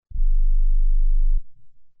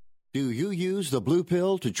Do you use the blue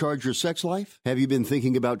pill to charge your sex life? Have you been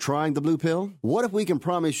thinking about trying the blue pill? What if we can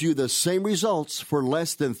promise you the same results for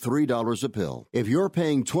less than $3 a pill? If you're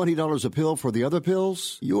paying $20 a pill for the other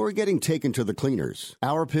pills, you're getting taken to the cleaners.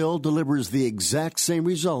 Our pill delivers the exact same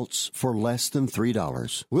results for less than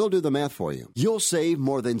 $3. We'll do the math for you. You'll save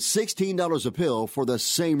more than $16 a pill for the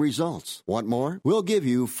same results. Want more? We'll give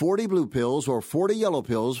you 40 blue pills or 40 yellow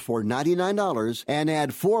pills for $99 and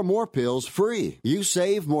add 4 more pills free. You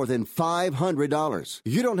save more than $500.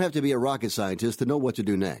 You don't have to be a rocket scientist to know what to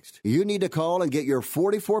do next. You need to call and get your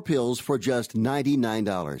 44 pills for just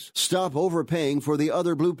 $99. Stop overpaying for the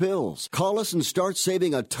other blue pills. Call us and start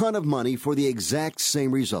saving a ton of money for the exact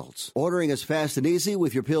same results. Ordering is fast and easy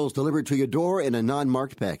with your pills delivered to your door in a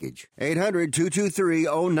non-marked package.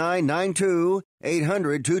 800-223-0992.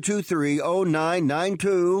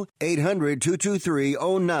 800-223-0992.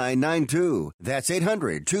 800-223-0992. That's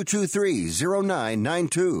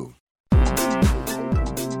 800-223-0992.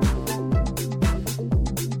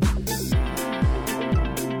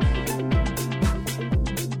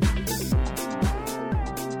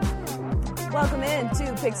 Welcome in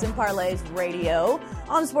to Picks and Parlays Radio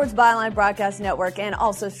on the Sports Byline Broadcast Network and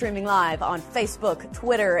also streaming live on Facebook,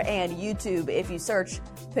 Twitter, and YouTube. If you search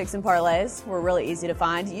Picks and Parlays, we're really easy to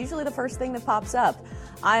find, usually the first thing that pops up.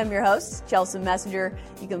 I am your host, Chelsea Messenger.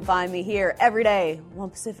 You can find me here every day, 1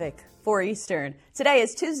 Pacific, 4 Eastern. Today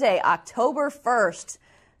is Tuesday, October 1st.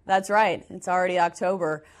 That's right, it's already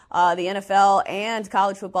October. The NFL and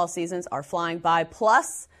college football seasons are flying by.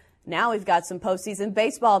 Plus, now we've got some postseason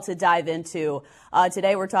baseball to dive into.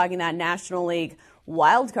 Today we're talking that National League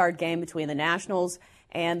wildcard game between the Nationals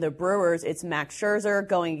and the Brewers. It's Max Scherzer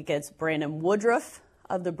going against Brandon Woodruff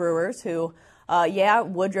of the Brewers, who,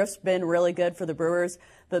 Woodruff's been really good for the Brewers,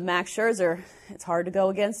 but Max Scherzer, it's hard to go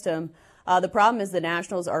against him. The problem is the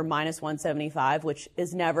Nationals are minus 175, which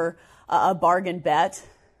is never a bargain bet.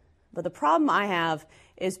 But the problem I have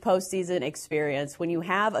is postseason experience. When you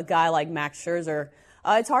have a guy like Max Scherzer,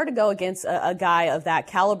 it's hard to go against a guy of that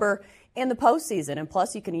caliber in the postseason. And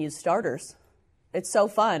plus, you can use starters. It's so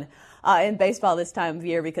fun in baseball this time of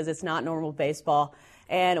year because it's not normal baseball.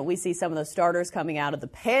 And we see some of those starters coming out of the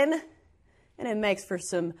pen. And it makes for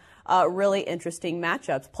some really interesting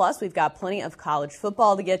matchups. Plus, we've got plenty of college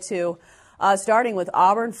football to get to, starting with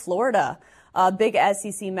Auburn, Florida. Big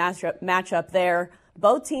SEC matchup there.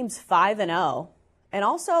 Both teams 5-0. And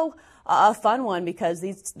also a fun one because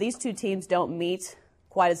these two teams don't meet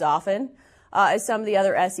quite as often as some of the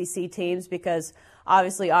other SEC teams because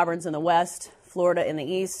obviously Auburn's in the West, Florida in the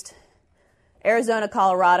East. Arizona,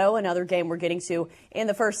 Colorado, another game we're getting to in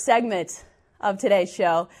the first segment of today's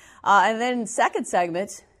show. And then second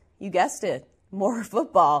segment, you guessed it, more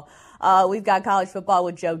football. We've got college football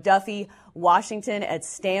with Joe Duffy, Washington at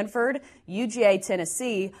Stanford, UGA,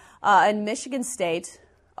 Tennessee, and Michigan State,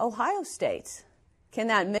 Ohio State. Can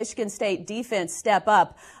that Michigan State defense step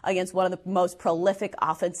up against one of the most prolific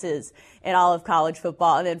offenses in all of college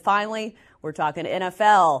football? And then finally, we're talking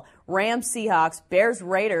NFL, Rams, Seahawks, Bears,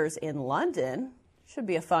 Raiders in London. Should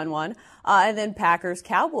be a fun one. And then Packers,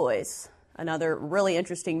 Cowboys. Another really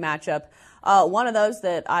interesting matchup. One of those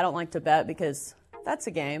that I don't like to bet because that's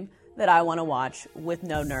a game that I want to watch with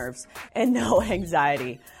no nerves and no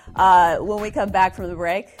anxiety. When we come back from the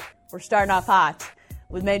break, we're starting off hot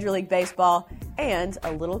with Major League Baseball and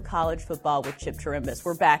a little college football with Chip Chirimbus.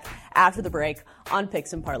 We're back after the break on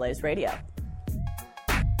Picks and Parlays Radio.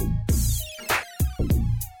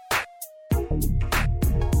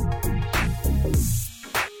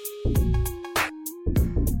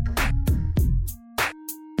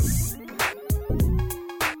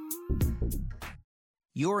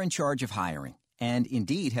 You're in charge of hiring, and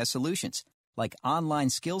Indeed has solutions, like online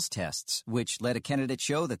skills tests, which let a candidate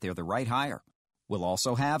show that they're the right hire. We'll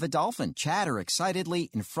also have a dolphin chatter excitedly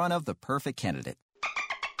in front of the perfect candidate.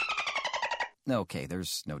 Okay,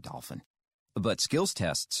 there's no dolphin. But skills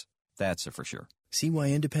tests, that's a for sure. See why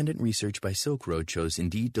independent research by Silk Road shows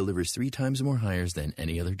Indeed delivers 3 times more hires than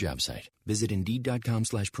any other job site. Visit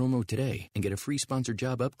Indeed.com/promo today and get a free sponsored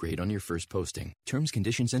job upgrade on your first posting. Terms,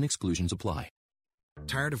 conditions, and exclusions apply.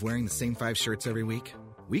 Tired of wearing the same 5 shirts every week?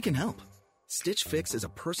 We can help. Stitch Fix is a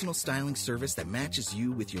personal styling service that matches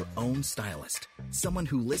you with your own stylist. Someone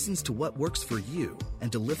who listens to what works for you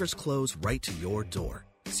and delivers clothes right to your door.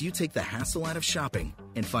 So you take the hassle out of shopping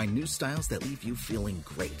and find new styles that leave you feeling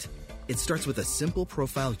great. It starts with a simple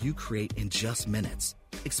profile you create in just minutes.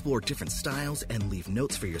 Explore different styles and leave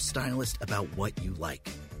notes for your stylist about what you like.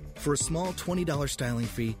 For a small $20 styling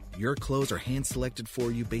fee, your clothes are hand-selected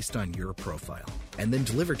for you based on your profile, and then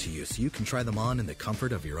delivered to you so you can try them on in the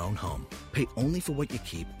comfort of your own home. Pay only for what you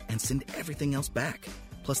keep and send everything else back.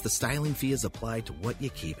 Plus, the styling fee is applied to what you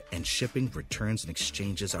keep, and shipping, returns, and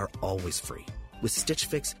exchanges are always free. With Stitch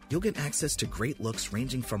Fix, you'll get access to great looks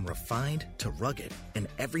ranging from refined to rugged, and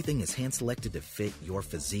everything is hand-selected to fit your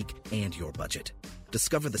physique and your budget.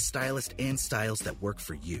 Discover the stylist and styles that work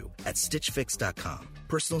for you at StitchFix.com.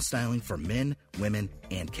 Personal styling for men, women,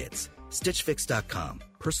 and kids. StitchFix.com.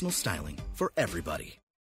 Personal styling for everybody.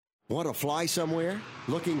 Want to fly somewhere?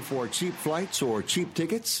 Looking for cheap flights or cheap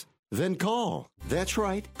tickets? Then call. That's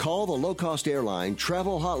right. Call the low-cost airline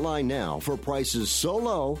travel hotline now for prices so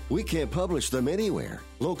low we can't publish them anywhere.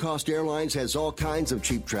 Low-cost airlines has all kinds of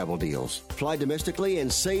cheap travel deals. Fly domestically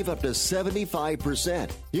and save up to 75%.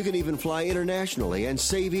 You can even fly internationally and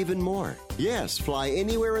save even more. Yes, fly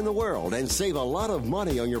anywhere in the world and save a lot of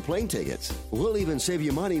money on your plane tickets. We'll even save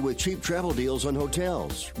you money with cheap travel deals on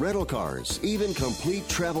hotels, rental cars, even complete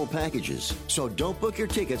travel packages. So don't book your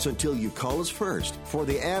tickets until you call us first for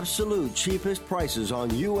the absolute cheapest prices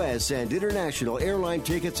on U.S. and international airline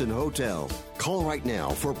tickets and hotels. Call right now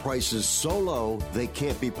for prices so low they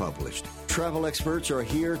can't be published. Travel experts are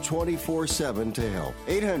here 24/7 to help.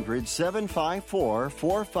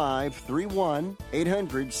 800-754-4531.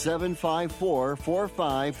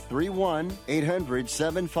 800-754-4531.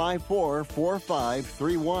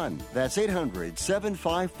 800-754-4531. That's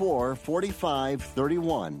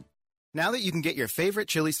 800-754-4531. Now that you can get your favorite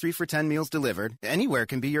Chili's 3 for $10 meals delivered, anywhere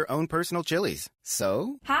can be your own personal Chili's.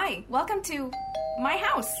 So? Hi, welcome to my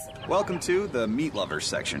house. Welcome to the meat lovers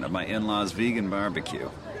section of my in-laws' vegan barbecue.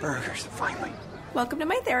 Burgers, finally. Welcome to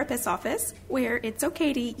my therapist's office, where it's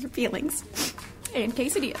okay to eat your feelings. And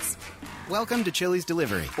quesadillas. Welcome to Chili's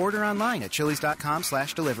Delivery. Order online at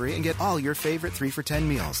chili's.com/delivery and get all your favorite 3 for $10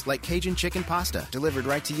 meals, like Cajun chicken pasta, delivered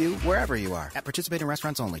right to you wherever you are. At participating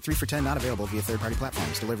restaurants only. 3 for $10 not available via third-party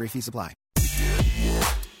platforms. Delivery fees apply.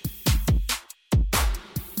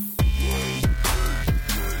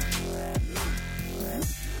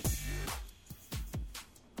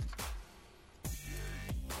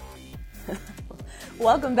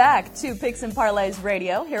 Welcome back to Picks and Parlays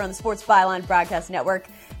Radio here on the Sports Byline Broadcast Network,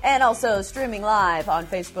 and also streaming live on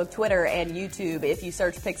Facebook, Twitter, and YouTube. If you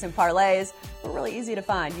search Picks and Parlays, we're really easy to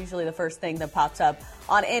find, usually the first thing that pops up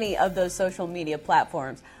on any of those social media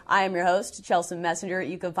platforms. I am your host, Chelsea Messenger.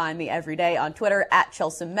 You can find me every day on Twitter at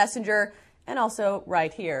Chelsea Messenger, and also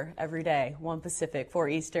right here every day, 1 Pacific, 4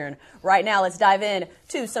 Eastern. Right now, let's dive in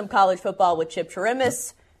to some college football with Chip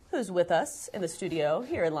Chirimis, who's with us in the studio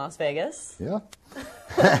here in Las Vegas. Yeah.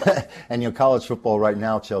 And college football right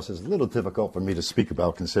now, Chelsea, is a little difficult for me to speak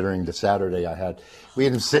about considering the Saturday I had. We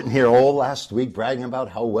had been sitting here all last week bragging about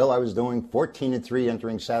how well I was doing, 14-3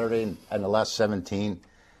 entering Saturday and the last 17.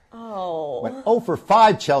 Oh. Went 0 for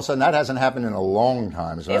 5, Chelsea, and that hasn't happened in a long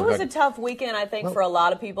time. So it was a tough weekend, I think, for a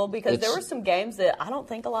lot of people because there were some games that I don't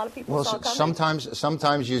think a lot of people saw coming.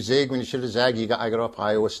 Sometimes you zig when you should have zagged. I got off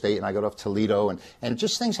Iowa State and I got off Toledo, and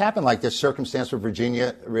just things happen like this. Circumstance with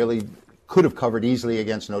Virginia really could have covered easily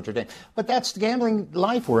against Notre Dame. But that's the gambling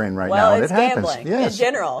life we're in right now. Well, it's gambling in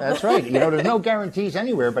general. That's right. There's no guarantees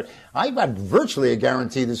anywhere, but I got virtually a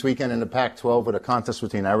guarantee this weekend in the Pac-12 with a contest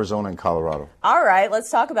between Arizona and Colorado. All right, let's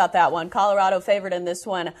talk about that one. Colorado favored in this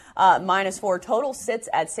one, -4. Total sits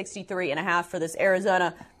at 63.5 for this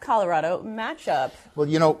Arizona-Colorado matchup. Well,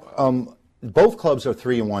 both clubs are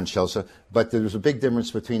 3-1, Chelsea, but there's a big difference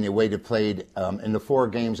between the way they played. In the 4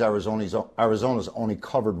 games, Arizona's only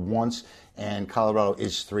covered once, and Colorado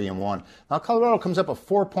is 3-1. Now, Colorado comes up a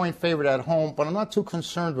 4-point favorite at home, but I'm not too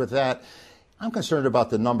concerned with that. I'm concerned about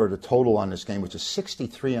the number, the total on this game, which is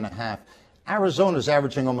 63.5. Arizona's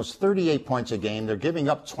averaging almost 38 points a game. They're giving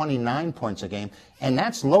up 29 points a game, and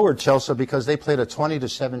that's lowered, Chelsea, because they played a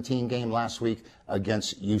 20-17 game last week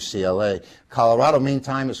against UCLA. Colorado,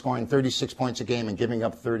 meantime, is scoring 36 points a game and giving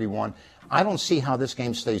up 31. I don't see how this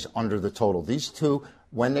game stays under the total. These two,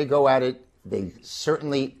 when they go at it, they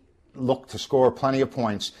certainly look to score plenty of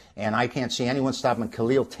points, and I can't see anyone stopping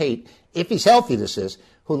Khalil Tate, if he's healthy this is,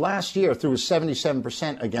 who last year threw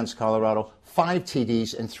 77% against Colorado, 5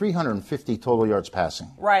 TDs, and 350 total yards passing.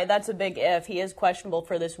 Right, that's a big if. He is questionable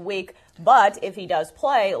for this week, but if he does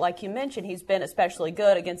play, like you mentioned, he's been especially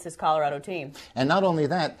good against this Colorado team. And not only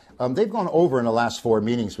that, they've gone over in the last 4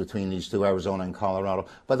 meetings between these two, Arizona and Colorado,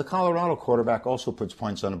 but the Colorado quarterback also puts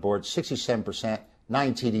points on the board, 67%,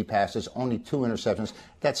 9 TD passes, only 2 interceptions.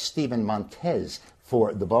 That's Steven Montez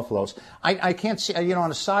for the Buffaloes. I can't see,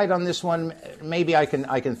 on a side on this one, maybe I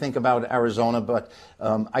can think about Arizona, but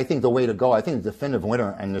I think the way to go, I think the definitive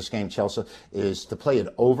winner in this game, Chelsea, is to play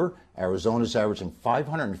it over. Arizona's averaging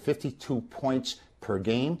 552 points per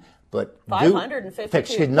game. But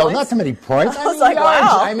 552 points? No, not too many points. I was like, yards.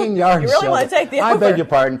 wow. I mean yards. You really want to take the over. I beg your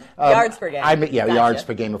pardon. Yards per game. Gotcha. Yards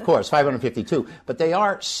per game, of course. 552. But they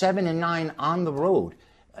are 7-9 on the road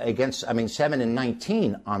against.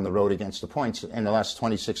 7-19 on the road against the points in the last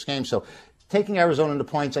 26 games. So taking Arizona into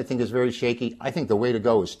points, I think, is very shaky. I think the way to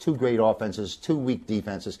go is 2 great offenses, 2 weak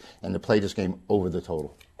defenses, and to play this game over the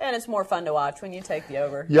total. And it's more fun to watch when you take the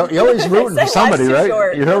over. You're always rooting for somebody, right?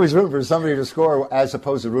 Short. You're always rooting for somebody to score as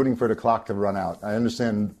opposed to rooting for the clock to run out. I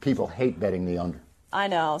understand people hate betting the under. I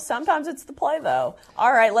know. Sometimes it's the play, though.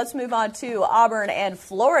 All right, let's move on to Auburn and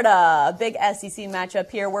Florida. A big SEC matchup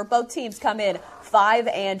here where both teams come in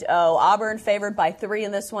 5-0. Auburn favored by 3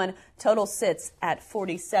 in this one. Total sits at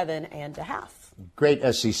 47.5. Great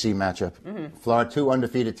SEC matchup. Mm-hmm. Florida, 2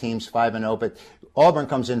 undefeated teams, 5-0, but Auburn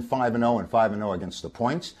comes in 5-0 and 5-0 against the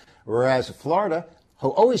points, whereas Florida, who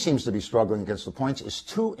always seems to be struggling against the points, is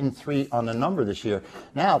 2-3 on the number this year.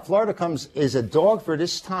 Now, Florida is a dog for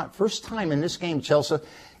this time, first time in this game, Chelsea,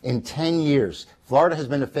 in 10 years. Florida has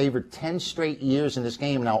been the favorite 10 straight years in this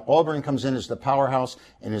game. Now, Auburn comes in as the powerhouse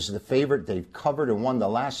and is the favorite. They've covered and won the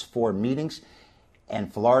last 4 meetings.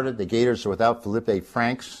 And Florida, the Gators are without Felipe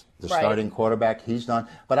Franks, the starting quarterback. He's done.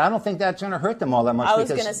 But I don't think that's going to hurt them all that much. I was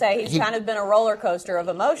going to say, he's kind of been a roller coaster of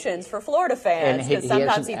emotions for Florida fans. Because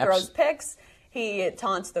sometimes he throws picks. He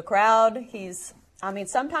taunts the crowd.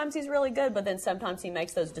 Sometimes he's really good, but then sometimes he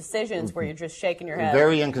makes those decisions where you're just shaking your head.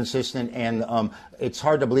 Very inconsistent, and it's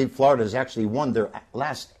hard to believe Florida has actually won their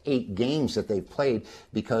last 8 games that they've played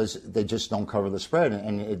because they just don't cover the spread,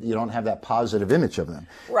 and you don't have that positive image of them.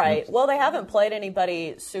 Right. Well, they haven't played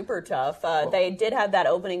anybody super tough. They did have that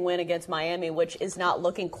opening win against Miami, which is not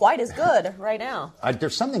looking quite as good right now.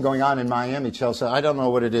 There's something going on in Miami, Chelsea. I don't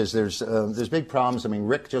know what it is. There's big problems.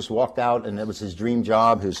 Rick just walked out, and it was his dream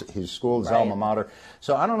job, his school, his alma mater.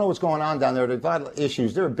 So I don't know what's going on down there. There's a lot of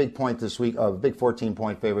issues. They're a big point this week, a big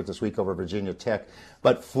 14-point favorite this week over Virginia Tech.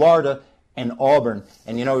 But Florida and Auburn,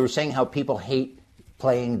 and we were saying how people hate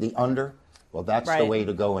playing the under. Well, that's the way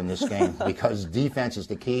to go in this game because defense is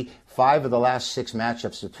the key. 5 of the last 6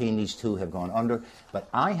 matchups between these two have gone under. But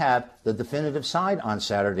I have the definitive side on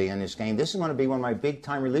Saturday in this game. This is going to be one of my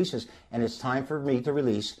big-time releases, and it's time for me to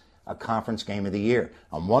release a conference game of the year.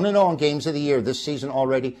 I'm 1-0 in games of the year this season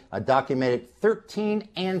already. I documented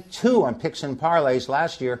 13-2 on picks and parlays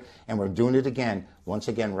last year, and we're doing it again, once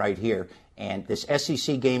again right here. And this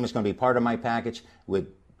SEC game is going to be part of my package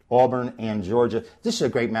with Auburn and Georgia. This is a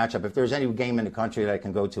great matchup. If there's any game in the country that I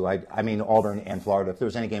can go to, Auburn and Florida, if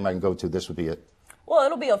there's any game I can go to, this would be it. Well,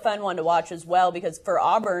 it'll be a fun one to watch as well because for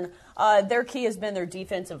Auburn, their key has been their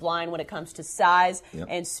defensive line when it comes to size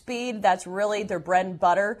and speed. That's really their bread and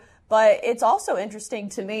butter. But it's also interesting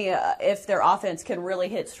to me if their offense can really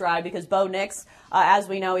hit stride because Bo Nix, as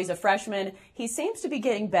we know, he's a freshman. He seems to be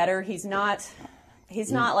getting better. He's not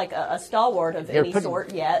like a stalwart of any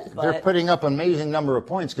sort yet. But they're putting up an amazing number of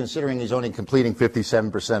points considering he's only completing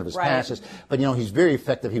 57% of his passes. But, he's very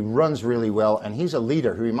effective. He runs really well, and he's a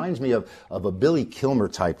leader. He reminds me of a Billy Kilmer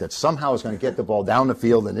type that somehow is going to get the ball down the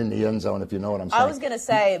field and in the end zone, if you know what I'm saying. I was going to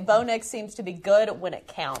say, Bo Nix seems to be good when it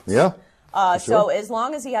counts. Yeah. So as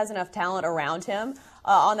long as he has enough talent around him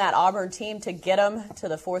on that Auburn team to get him to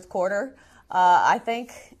the fourth quarter, I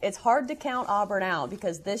think it's hard to count Auburn out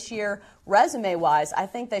because this year, resume-wise, I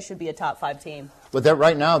think they should be a top 5 team. But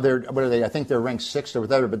right now, what are they? I think they're ranked 6th or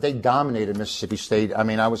whatever, but they dominated Mississippi State.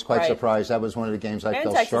 I was quite surprised. That was one of the games I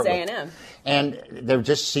fell short with. And Texas A&M. And they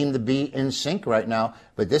just seem to be in sync right now.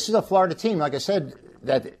 But this is a Florida team, like I said,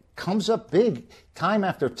 that comes up big time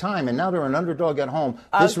after time, and now they're an underdog at home.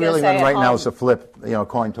 This really right now is a flip,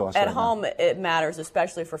 coin toss. At home, it matters,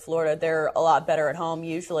 especially for Florida. They're a lot better at home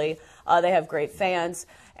usually. They have great fans.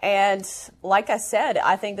 And like I said,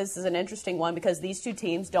 I think this is an interesting one because these two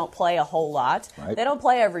teams don't play a whole lot. Right. They don't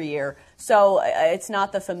play every year. So it's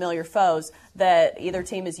not the familiar foes that either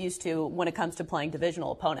team is used to when it comes to playing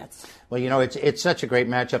divisional opponents. Well, it's such a great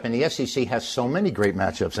matchup, and the SEC has so many great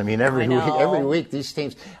matchups. Every week these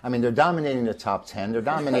teams, they're dominating the top 10. They're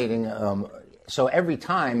dominating so every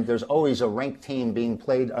time, there's always a ranked team being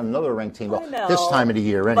played another ranked team. Well, this time of the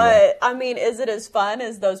year, anyway. But, is it as fun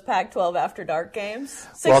as those Pac-12 After Dark games?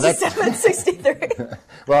 67, 63.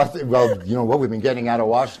 Well, what we've been getting out of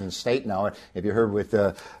Washington State now, if you heard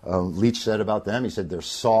what Leach said about them, he said they're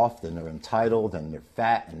soft and they're entitled and they're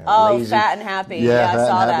fat and they're lazy. Oh, fat and happy. Yeah, I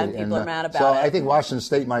saw that, and people are mad about it. So I think Washington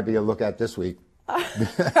State might be a look at this week.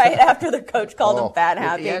 Right after the coach called them fat and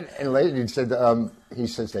happy. And later he said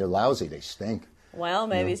they're lousy, they stink. Well,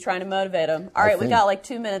 maybe he's trying to motivate him. All right, we got like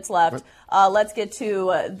 2 minutes left. Let's get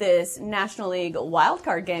to this National League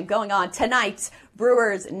wildcard game going on tonight.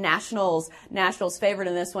 Brewers, Nationals. Nationals favored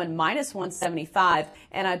in this one, minus 175.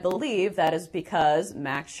 And I believe that is because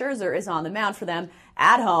Max Scherzer is on the mound for them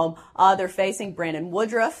at home. They're facing Brandon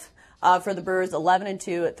Woodruff. For the Brewers,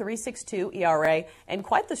 11-2, 3.62 ERA, and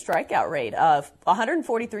quite the strikeout rate of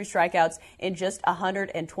 143 strikeouts in just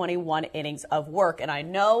 121 innings of work. And I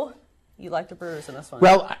know you like the Brewers in this one.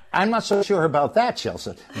 Well, I'm not so sure about that,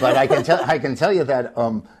 Chelsea. But I can tell you that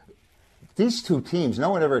these two teams, no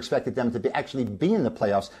one ever expected them to actually be in the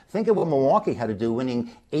playoffs. Think of what Milwaukee had to do, winning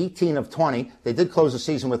 18 of 20. They did close the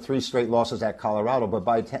season with 3 straight losses at Colorado, but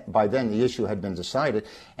by then the issue had been decided.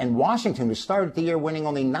 And Washington, who started the year winning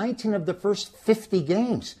only 19 of the first 50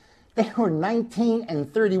 games. They were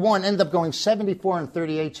 19-31, ended up going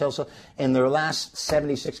 74-38, Chelsea, in their last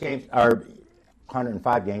 76 games, or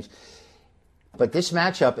 105 games. But this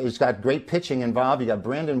matchup has got great pitching involved. You got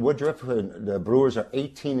Brandon Woodruff, who the Brewers are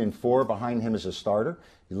 18-4 behind him as a starter,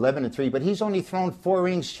 11-3. But he's only thrown 4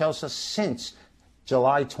 innings, Chelsea, since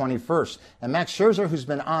July 21st. And Max Scherzer, who's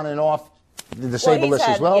been on and off the disabled list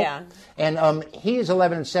as well. Yeah. And he is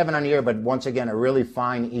 11-7 on the year, but once again, a really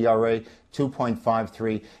fine ERA,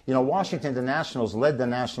 2.53. You know, Washington, the Nationals, led the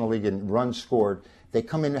National League in runs scored. They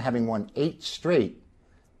come in having won 8 straight.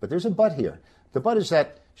 But there's a but here. The but is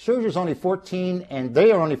that Scherzer's only 14, and they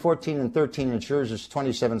are only 14-13 in Scherzer's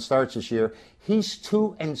 27 starts this year. He's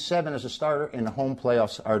 2-7 as a starter in the home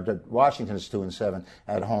playoffs. Or Washington is 2-7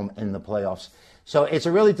 at home in the playoffs. So it's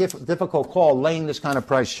a really difficult call laying this kind of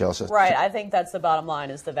price, Chelsea. Right. I think that's the bottom line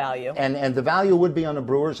is the value. And the value would be on the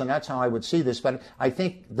Brewers, and that's how I would see this. But I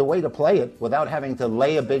think the way to play it without having to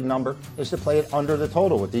lay a big number is to play it under the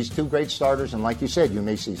total with these 2 great starters. And like you said, you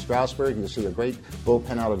may see Strasburg. You'll see a great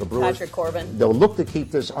bullpen out of the Brewers. Patrick Corbin. They'll look to keep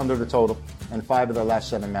this under the total, and 5 of their last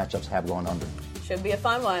 7 matchups have gone under. Should be a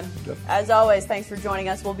fun one. Yep. As always, thanks for joining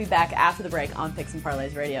us. We'll be back after the break on Picks and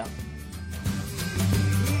Parlays Radio.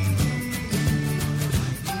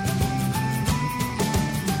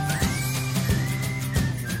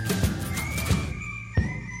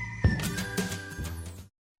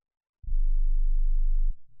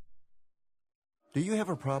 Do you have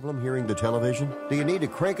a problem hearing the television? Do you need to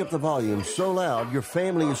crank up the volume so loud your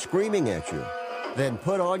family is screaming at you? Then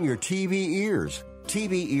put on your TV ears.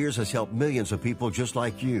 TV Ears has helped millions of people just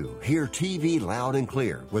like you hear TV loud and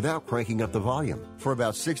clear without cranking up the volume. For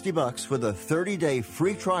about $60 with a 30-day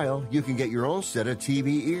free trial, you can get your own set of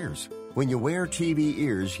TV Ears. When you wear TV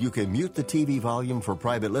Ears, you can mute the TV volume for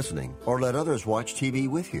private listening or let others watch TV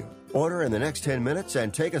with you. Order in the next 10 minutes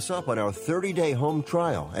and take us up on our 30-day home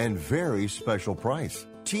trial and very special price.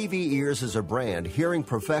 TV Ears is a brand hearing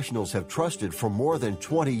professionals have trusted for more than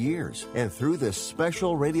 20 years. And through this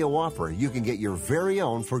special radio offer, you can get your very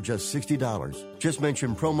own for just $60. Just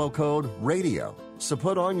mention promo code RADIO. So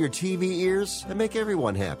put on your TV ears and make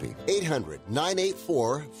everyone happy.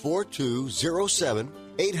 800-984-4207.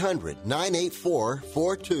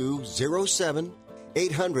 800-984-4207.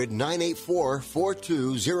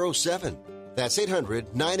 800-984-4207. That's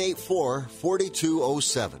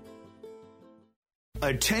 800-984-4207.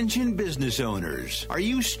 Attention business owners. Are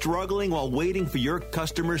you struggling while waiting for your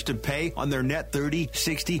customers to pay on their net 30,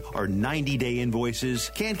 60, or 90-day invoices?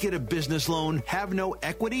 Can't get a business loan? Have no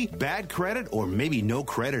equity? Bad credit? Or maybe no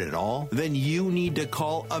credit at all? Then you need to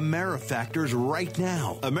call AmeriFactors right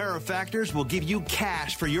now. AmeriFactors will give you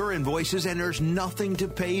cash for your invoices and there's nothing to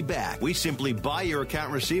pay back. We simply buy your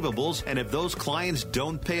account receivables, and if those clients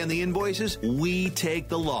don't pay on the invoices, we take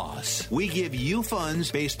the loss. We give you funds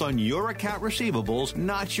based on your account receivables,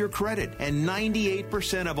 not your credit. And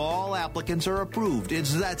 98% of all applicants are approved.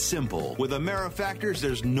 It's that simple. With AmeriFactors,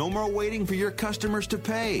 there's no more waiting for your customers to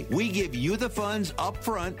pay. We give you the funds up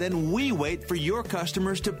front, then we wait for your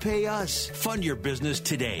customers to pay us. Fund your business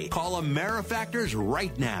today. Call AmeriFactors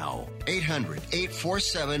right now.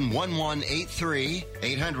 800-847-1183.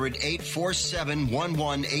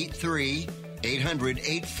 800-847-1183.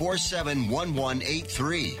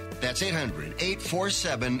 800-847-1183. That's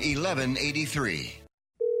 800-847-1183.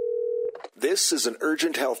 This is an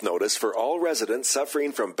urgent health notice for all residents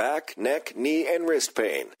suffering from back, neck, knee, and wrist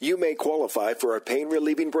pain. You may qualify for a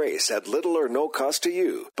pain-relieving brace at little or no cost to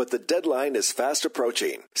you, but the deadline is fast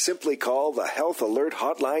approaching. Simply call the Health Alert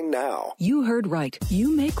Hotline now. You heard right.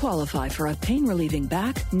 You may qualify for a pain-relieving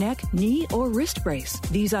back, neck, knee, or wrist brace.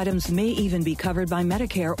 These items may even be covered by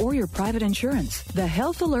Medicare or your private insurance. The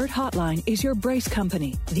Health Alert Hotline is your brace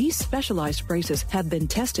company. These specialized braces have been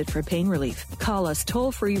tested for pain relief. Call us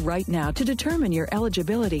toll-free right now to determine your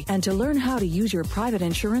eligibility and to learn how to use your private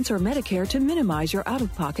insurance or Medicare to minimize your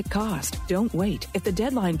out-of-pocket cost. Don't wait. If the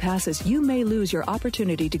deadline passes, you may lose your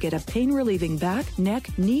opportunity to get a pain-relieving back,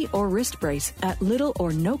 neck, knee, or wrist brace at little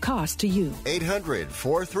or no cost to you.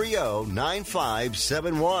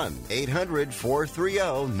 800-430-9571.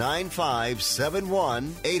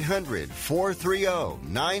 800-430-9571.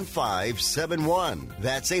 800-430-9571.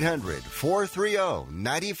 That's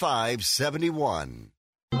 800-430-9571.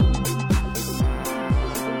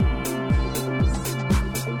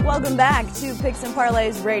 Welcome back to Picks and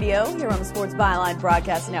Parlays Radio here on the Sports Byline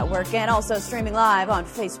Broadcast Network and also streaming live on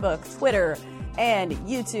Facebook, Twitter, and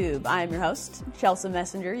YouTube. I am your host, Chelsea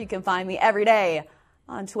Messenger. You can find me every day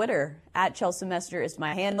on Twitter. At Chelsea Messenger is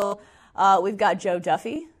my handle. We've got Joe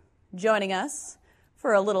Duffy joining us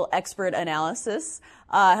for a little expert analysis.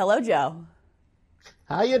 Hello, Joe.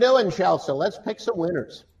 How you doing, Chelsea? Let's pick some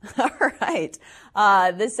winners. All right.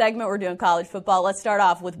 This segment, we're doing college football. Let's start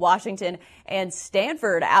off with Washington and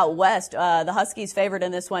Stanford out west. The Huskies favored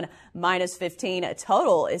in this one, minus 15.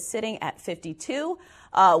 Total is sitting at 52.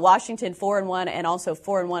 Washington 4-1 and also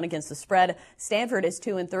 4-1 against the spread. Stanford is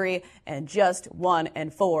 2-3 and just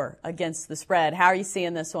 1-4 against the spread. How are you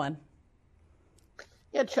seeing this one?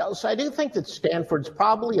 Yeah, Chelsea, I do think that Stanford's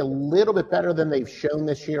probably a little bit better than they've shown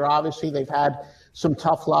this year. Obviously, they've had some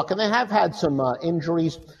tough luck, and they have had some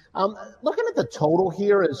injuries. Looking at the total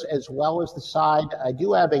here as well as the side, I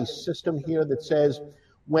do have a system here that says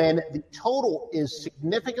when the total is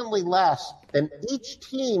significantly less than each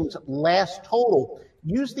team's last total,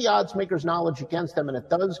 use the odds maker's knowledge against them, and it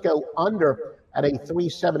does go under at a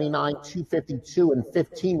 379, 252, and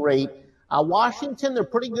 15 rate. Washington, they're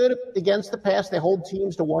pretty good against the pass. They hold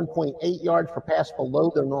teams to 1.8 yards per pass below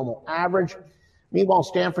their normal average. Meanwhile,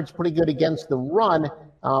 Stanford's pretty good against the run,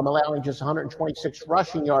 allowing just 126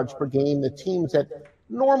 rushing yards per game. The teams that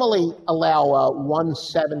normally allow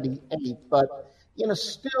 178. But,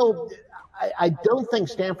 still, I don't think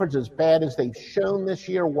Stanford's as bad as they've shown this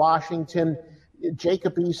year. Washington,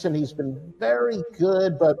 Jacob Eason, he's been very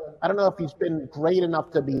good, but I don't know if he's been great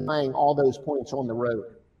enough to be laying all those points on the road.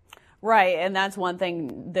 Right, and that's one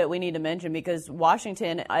thing that we need to mention because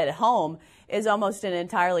Washington at home is almost an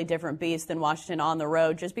entirely different beast than Washington on the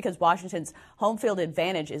road, just because Washington's home field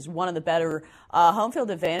advantage is one of the better home field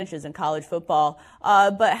advantages in college football.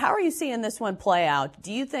 But how are you seeing this one play out?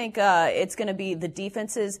 Do you think it's going to be the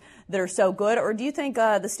defenses that are so good, or do you think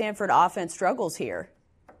the Stanford offense struggles here?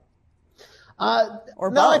 Or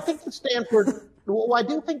both? No, I think the Stanford – well, I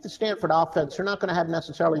do think the Stanford offense, they're not going to have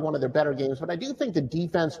necessarily one of their better games, but I do think the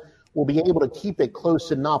defense will be able to keep it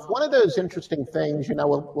close enough. One of those interesting things,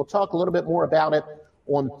 we'll talk a little bit more about it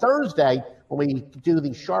on Thursday when we do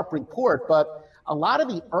the sharp report, but a lot of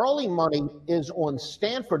the early money is on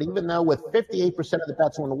Stanford, even though with 58% of the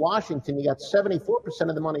bets on Washington, you got 74%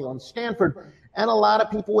 of the money on Stanford. And a lot of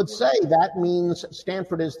people would say that means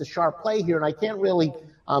Stanford is the sharp play here, and I can't really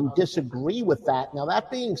disagree with that. Now, that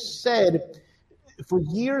being said, for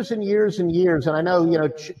years and years and years, and I know,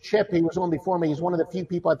 Chip, he was on before me. He's one of the few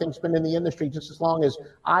people I think has been in the industry just as long as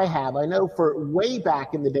I have. I know for way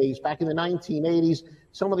back in the days, back in the 1980s,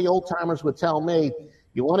 some of the old timers would tell me,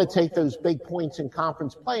 you want to take those big points in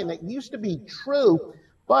conference play. And that used to be true,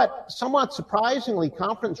 but somewhat surprisingly,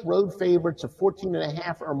 conference road favorites of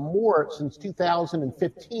 14.5 or more since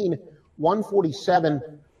 2015,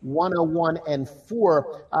 147, 101, and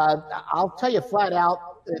 4. I'll tell you flat out,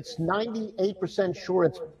 it's 98% sure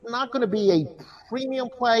it's not going to be a premium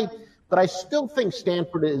play, but I still think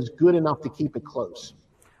Stanford is good enough to keep it close.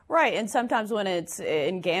 Right, and sometimes when it's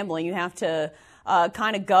in gambling, you have to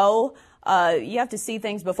kind of go. You have to see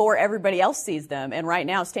things before everybody else sees them. And right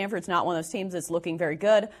now, Stanford's not one of those teams that's looking very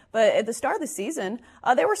good. But at the start of the season,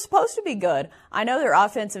 they were supposed to be good. I know their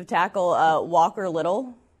offensive tackle, Walker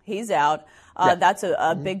Little, he's out. That's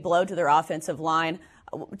a big blow to their offensive line.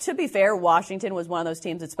 To be fair, Washington was one of those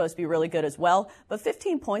teams that's supposed to be really good as well, but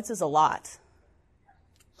 15 points is a lot.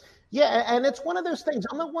 Yeah, and it's one of those things.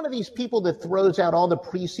 I'm not one of these people that throws out all the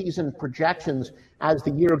preseason projections as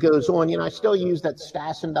the year goes on. I still use that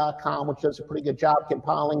Stassen.com, which does a pretty good job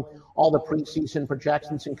compiling all the preseason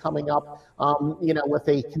projections and coming up, with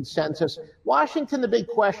a consensus. Washington, the big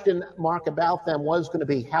question mark about them was going to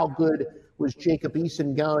be how good was Jacob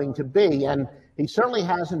Eason going to be, and he certainly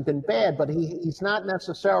hasn't been bad, but he's not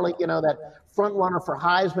necessarily, that front runner for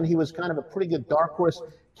Heisman. He was kind of a pretty good dark horse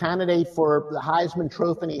candidate for the Heisman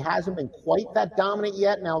Trophy, and he hasn't been quite that dominant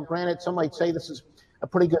yet. Now, granted, some might say this is a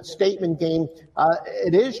pretty good statement game.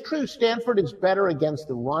 It is true Stanford is better against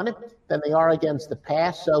the run than they are against the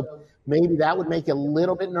pass, so maybe that would make you a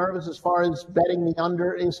little bit nervous as far as betting the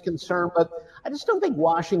under is concerned. But I just don't think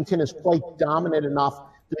Washington is quite dominant enough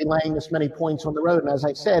to be laying this many points on the road. And as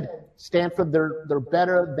I said, Stanford, they're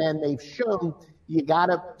better than they've shown. You got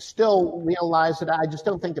to still realize that I just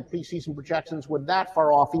don't think the preseason projections were that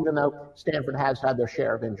far off, even though Stanford has had their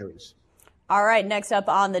share of injuries. All right, next up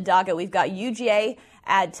on the docket, we've got UGA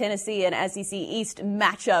at Tennessee, an SEC East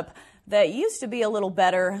matchup that used to be a little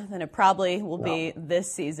better than it probably will be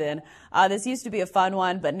this season. This used to be a fun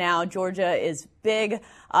one, but now Georgia is big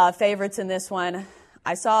favorites in this one.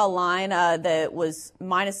 I saw a line that was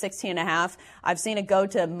minus 16.5. I've seen it go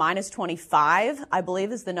to minus 25, I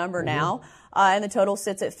believe is the number now. And the total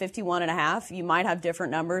sits at 51.5. You might have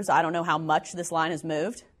different numbers. I don't know how much this line has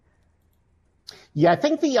moved. Yeah, I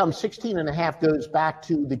think the 16.5 goes back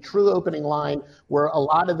to the true opening line where a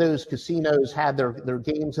lot of those casinos had their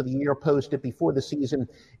games of the year posted before the season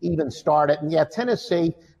even started. And yeah,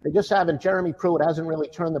 Tennessee, they just haven't. Jeremy Pruitt hasn't really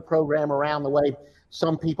turned the program around the way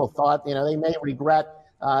some people thought. You know, they may regret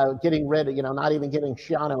getting rid of, not even giving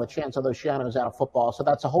Shiano a chance, although Shiano's out of football. So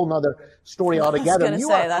that's a whole nother story altogether. I was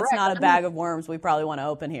going to say, that's not a bag of worms we probably want to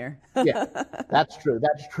open here. Yeah, that's true.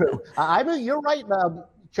 That's true. You're right,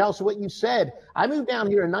 Chelsea, what you said. I moved down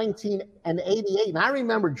here in 1988, and I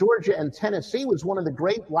remember Georgia and Tennessee was one of the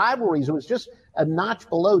great rivalries. It was just a notch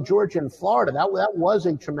below Georgia and Florida. That was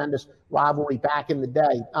a tremendous rivalry back in the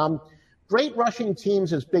day. Great rushing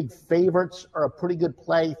teams as big favorites are a pretty good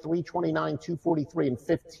play. 329, 243, and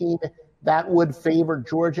 15. That would favor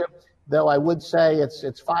Georgia, though I would say it's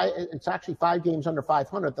actually 5 games under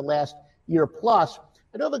 500 the last year plus.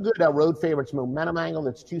 I know the good road favorites momentum angle.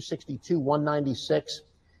 That's 262, 196,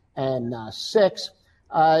 and 6.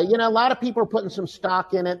 A lot of people are putting some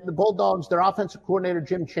stock in it. The Bulldogs, their offensive coordinator,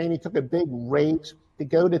 Jim Chaney, took a big raise to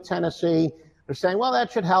go to Tennessee. They're saying, well,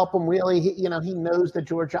 that should help him really. He knows the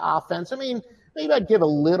Georgia offense. I mean, maybe I'd give a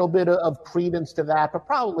little bit of credence to that, but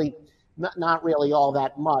probably not really all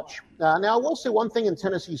that much. Now, I will say one thing in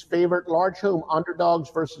Tennessee's favor, large home underdogs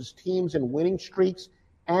versus teams in winning streaks.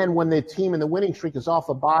 And when the team in the winning streak is off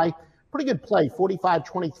a bye, pretty good play, 45,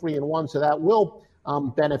 23, and 1. So that will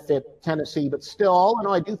benefit Tennessee. But still, all in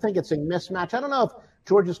all, I do think it's a mismatch. I don't know if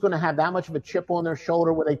Georgia's going to have that much of a chip on their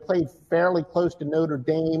shoulder where they played fairly close to Notre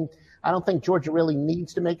Dame. I don't think Georgia really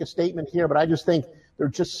needs to make a statement here, but I just think they're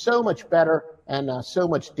just so much better and so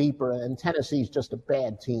much deeper, and Tennessee's just a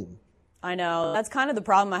bad team. I know. That's kind of the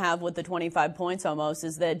problem I have with the 25 points almost,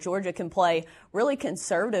 is that Georgia can play really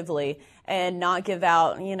conservatively and not give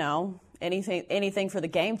out, anything for the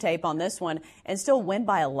game tape on this one and still win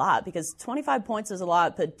by a lot, because 25 points is a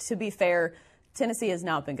lot. But to be fair, Tennessee has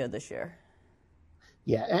not been good this year.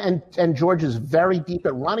 Yeah, and Georgia's very deep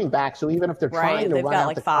at running back, so even if they're trying to run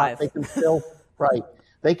out the clock, they can still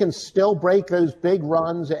they can still break those big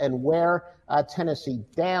runs and wear Tennessee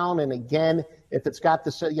down. And again, if it's got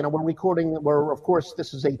this, we're recording, of course,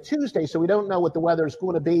 this is a Tuesday, so we don't know what the weather is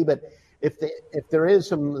going to be, but if there is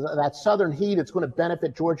that southern heat, it's going to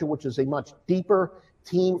benefit Georgia, which is a much deeper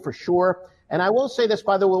team for sure. And I will say this,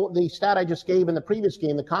 by the way, the stat I just gave in the previous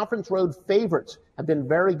game, the conference road favorites have been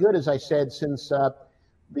very good, as I said, since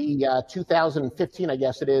the 2015, I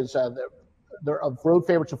guess it is. They're road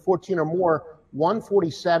favorites of 14 or more,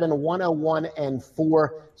 147, 101, and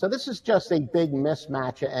 4. So this is just a big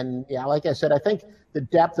mismatch. And, yeah, like I said, I think the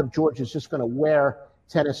depth of Georgia is just going to wear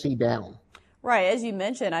Tennessee down. Right. As you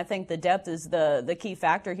mentioned, I think the depth is the key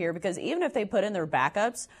factor here, because even if they put in their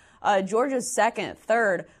backups, Georgia's second,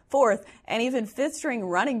 third, fourth, and even fifth-string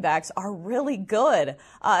running backs are really good.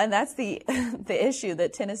 And that's the issue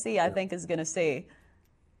that Tennessee, I think, is going to see.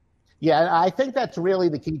 Yeah, I think that's really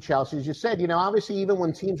the key, Chelsea. As you said, obviously even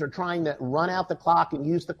when teams are trying to run out the clock and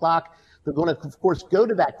use the clock, they're going to, of course, go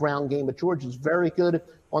to that ground game. But Georgia's very good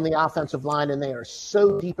on the offensive line, and they are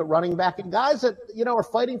so deep at running back. And guys that, are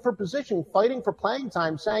fighting for position, fighting for playing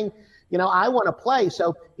time, saying, I want to play.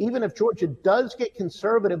 So even if Georgia does get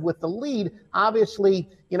conservative with the lead, obviously,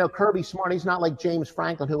 Kirby Smart, he's not like James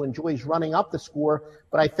Franklin, who enjoys running up the score.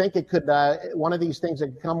 But I think it could, one of these things that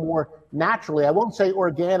could come more naturally. I won't say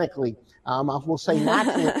organically. We'll say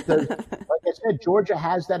naturally, because like I said, Georgia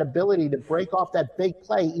has that ability to break off that big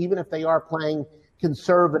play, even if they are playing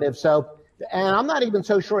conservative. So, and I'm not even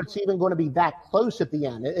so sure it's even going to be that close at the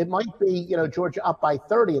end. It might be, Georgia up by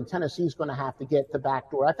 30 and Tennessee's going to have to get the back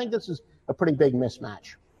door. I think this is a pretty big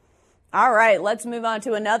mismatch. All right, let's move on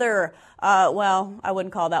to another, I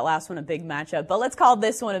wouldn't call that last one a big matchup, but let's call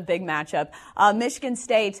this one a big matchup. Michigan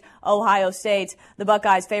State, Ohio State. The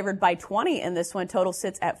Buckeyes favored by 20 in this one. Total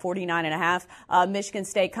sits at 49.5. Michigan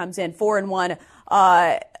State comes in 4-1.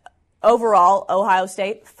 Overall, Ohio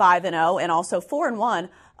State 5-0 and also 4-1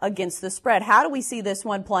 against the spread. How do we see this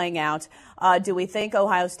one playing out? Do we think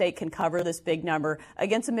Ohio State can cover this big number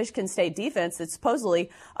against a Michigan State defense that's supposedly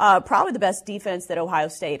probably the best defense that Ohio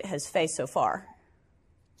State has faced so far?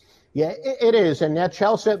 Yeah, it is. And that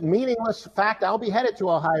Chelsea, meaningless fact, I'll be headed to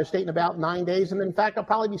Ohio State in about 9 days. And in fact, I'll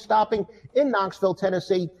probably be stopping in Knoxville,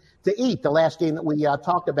 Tennessee to eat, the last game that we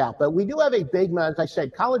talked about. But we do have a big, as I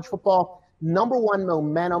said, college football, number one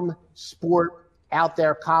momentum sport out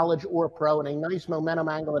there, college or pro, and a nice momentum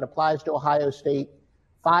angle that applies to Ohio State,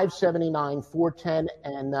 579, 410,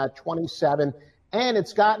 and 27. And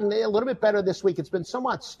it's gotten a little bit better this week. It's been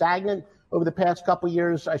somewhat stagnant over the past couple of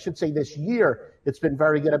years. I should say this year, it's been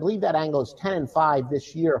very good. I believe that angle is 10-5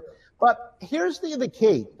 this year. But here's the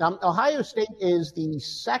key. Ohio State is the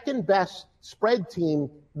second best spread team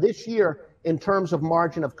this year in terms of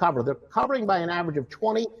margin of cover. They're covering by an average of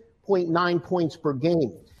 20.9 points per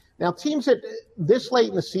game. Now, teams that this late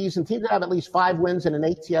in the season, teams that have at least 5 wins and an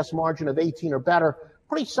ATS margin of 18 or better,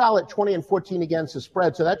 pretty solid 20-14 against the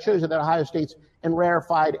spread. So that shows you that Ohio State's in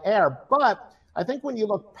rarefied air. But I think when you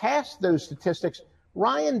look past those statistics,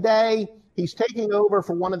 Ryan Day, he's taking over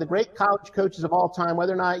for one of the great college coaches of all time.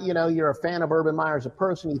 Whether or not, you're a fan of Urban Meyer as a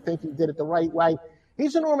person, you think he did it the right way.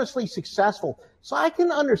 He's enormously successful. So I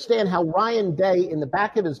can understand how Ryan Day, in the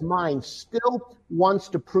back of his mind, still wants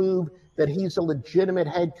to prove that he's a legitimate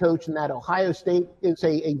head coach and that Ohio State is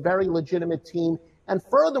a very legitimate team. And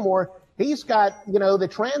furthermore, he's got, the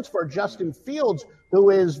transfer, Justin Fields, who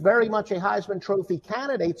is very much a Heisman Trophy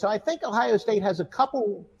candidate. So I think Ohio State has a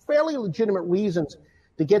couple fairly legitimate reasons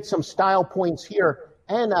to get some style points here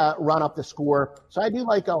and run up the score. So I do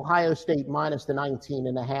like Ohio State minus the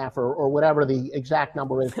 19.5 or whatever the exact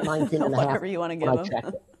number is, 19.5. Whatever you want to give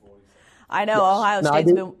them. I know Ohio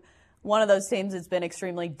State's been one of those teams that's been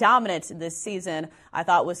extremely dominant this season. I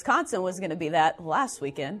thought Wisconsin was going to be that last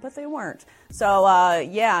weekend, but they weren't. So,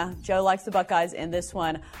 Joe likes the Buckeyes in this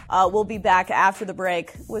one. We'll be back after the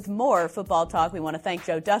break with more football talk. We want to thank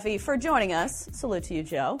Joe Duffy for joining us. Salute to you,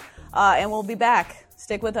 Joe. And we'll be back.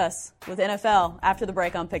 Stick with us with NFL after the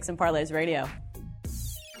break on Picks and Parlays Radio.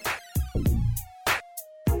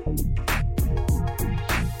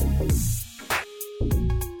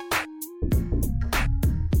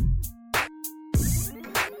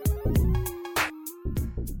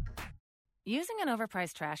 Using an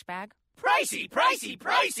overpriced trash bag? Pricey, pricey,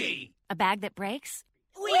 pricey! A bag that breaks?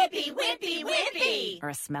 Whippy, whippy, whippy! Or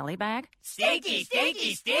a smelly bag? Stinky,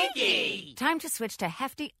 stinky, stinky! Time to switch to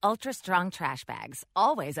Hefty Ultra Strong trash bags,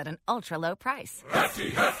 always at an ultra low price. Hefty,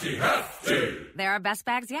 hefty, hefty! They're our best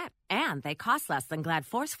bags yet, and they cost less than Glad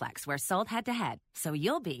Force Flex, where sold head-to-head. So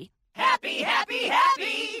you'll be... happy, happy,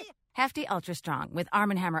 happy! Hefty Ultra Strong with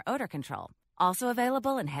Arm & Hammer odor control. Also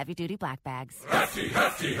available in heavy-duty black bags. Hefty,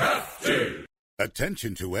 hefty, hefty!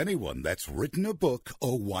 Attention to anyone that's written a book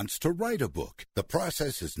or wants to write a book. The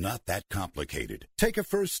process is not that complicated. Take a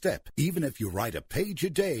first step. Even if you write a page a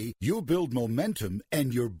day, you'll build momentum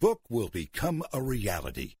and your book will become a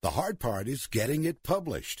reality. The hard part is getting it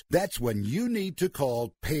published. That's when you need to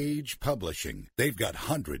call Page Publishing. They've got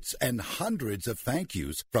hundreds and hundreds of thank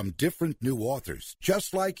yous from different new authors,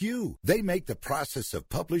 just like you. They make the process of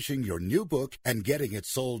publishing your new book and getting it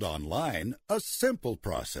sold online a simple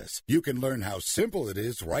process. You can learn how simple it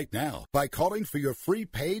is right now by calling for your free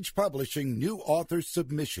Page Publishing new author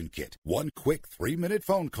submission kit. One quick 3-minute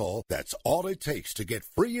phone call, that's all it takes to get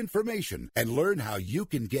free information and learn how you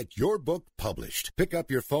can get your book published. Pick up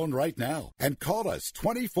your phone right now and call us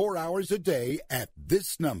 24 hours a day at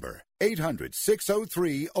this number.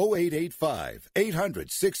 800-603-0885.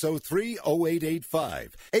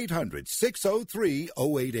 800-603-0885.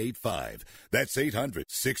 800-603-0885. That's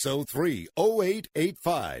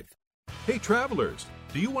 800-603-0885. Hey travelers,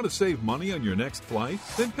 do you want to save money on your next flight?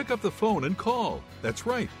 Then pick up the phone and call. That's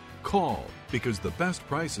right, call, because the best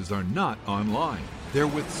prices are not online. They're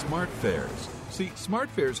with SmartFares. See,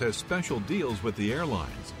 SmartFares has special deals with the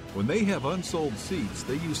airlines. When they have unsold seats,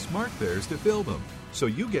 they use SmartFares to fill them. So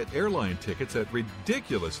you get airline tickets at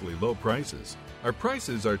ridiculously low prices. Our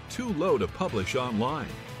prices are too low to publish online.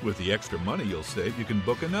 With the extra money you'll save, you can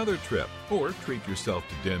book another trip or treat yourself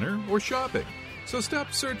to dinner or shopping. So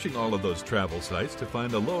stop searching all of those travel sites to find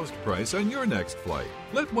the lowest price on your next flight.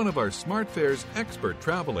 Let one of our SmartFares expert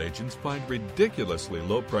travel agents find ridiculously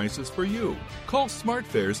low prices for you. Call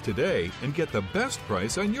SmartFares today and get the best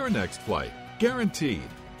price on your next flight. Guaranteed.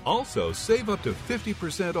 Also, save up to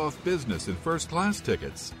 50% off business and first-class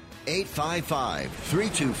tickets.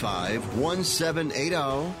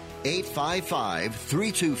 855-325-1780.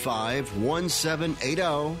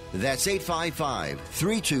 855-325-1780. That's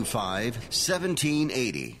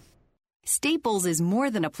 855-325-1780. Staples is more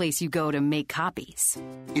than a place you go to make copies.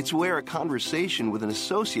 It's where a conversation with an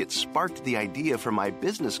associate sparked the idea for my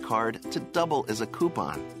business card to double as a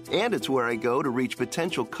coupon. And it's where I go to reach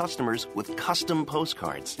potential customers with custom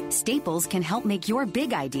postcards. Staples can help make your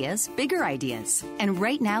big ideas bigger ideas. And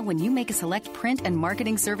right now, when you make a select print and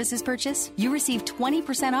marketing services purchase, you receive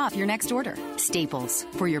 20% off your next order. Staples,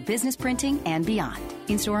 for your business printing and beyond.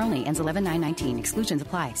 In-store only, ends 11/9/19. Exclusions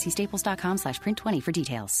apply. See staples.com/print20 for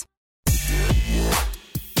details.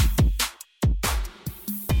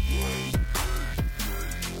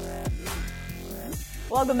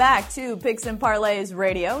 Welcome back to Picks and Parlays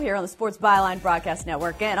Radio here on the Sports Byline Broadcast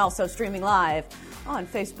Network and also streaming live on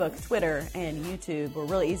Facebook, Twitter, and YouTube. We're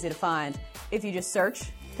really easy to find. If you just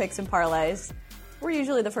search Picks and Parlays, we're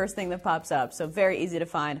usually the first thing that pops up, so very easy to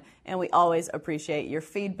find, and we always appreciate your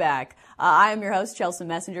feedback. I am your host, Chelsea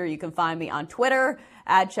Messenger. You can find me on Twitter,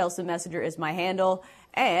 @Chelsea Messenger is my handle,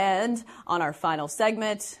 and on our final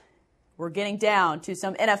segment, we're getting down to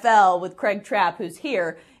some NFL with Craig Trapp, who's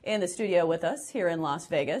here in the studio with us here in Las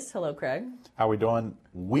Vegas. Hello, Craig. How are we doing?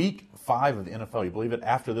 Week 5 of the NFL. You believe it?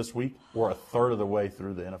 After this week, we're a third of the way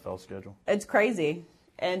through the NFL schedule. It's crazy.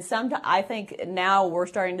 And I think now we're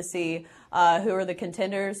starting to see who are the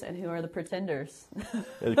contenders and who are the pretenders.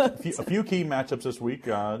 a few key matchups this week.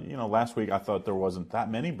 Last week I thought there wasn't that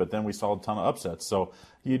many, but then we saw a ton of upsets. So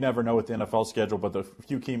you never know with the NFL schedule, but the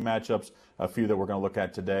few key matchups, a few that we're going to look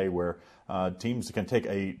at today where teams can take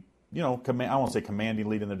I won't say commanding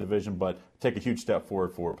lead in the division, but take a huge step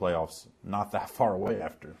forward for playoffs not that far away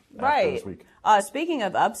after this week. Speaking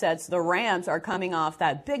of upsets, the Rams are coming off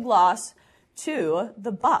that big loss to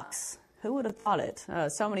the Bucs. Who would have thought it?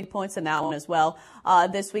 So many points in that one as well.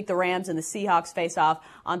 This week, the Rams and the Seahawks face off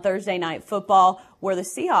on Thursday Night Football, where the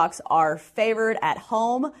Seahawks are favored at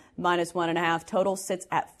home, -1.5. Total sits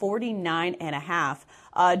at 49.5.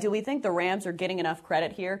 Do we think the Rams are getting enough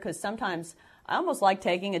credit here? Because sometimes I almost like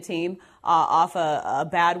taking a team off a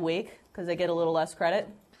bad week because they get a little less credit.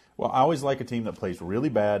 Well, I always like a team that plays really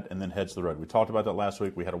bad and then heads to the road. We talked about that last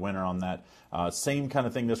week. We had a winner on that. Same kind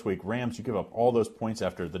of thing this week. Rams, you give up all those points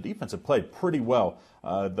after the defense had played pretty well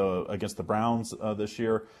against the Browns this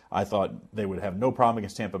year. I thought they would have no problem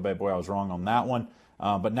against Tampa Bay. Boy, I was wrong on that one.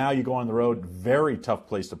 But now you go on the road. Very tough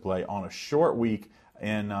place to play on a short week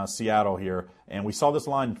in Seattle here. And we saw this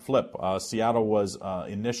line flip. Seattle was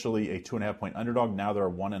initially a 2.5-point underdog. Now they're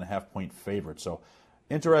a 1.5-point favorite. So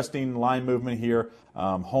interesting line movement here.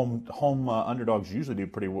 Home underdogs usually do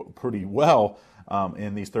pretty well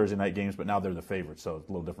in these Thursday night games, but now they're the favorites, so it's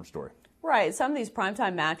a little different story. Right. Some of these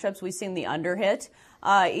primetime matchups, we've seen the under hit,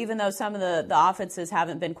 even though some of the offenses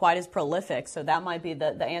haven't been quite as prolific, so that might be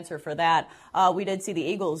the answer for that. We did see the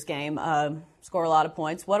Eagles game score a lot of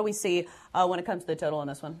points. What do we see when it comes to the total in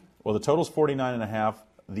this one? Well, the total's 49.5.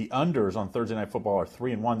 The unders on Thursday Night Football are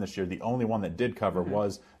 3-1 this year. The only one that did cover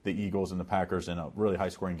was the Eagles and the Packers in a really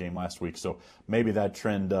high-scoring game last week. So maybe that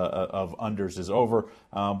trend of unders is over.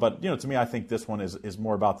 But to me, I think this one is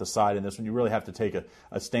more about the side. And this one, you really have to take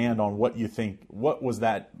a stand on what you think. What was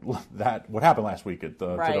what happened last week to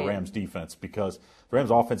the Rams defense? Because the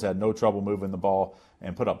Rams offense had no trouble moving the ball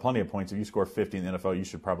and put up plenty of points. If you score 50 in the NFL, you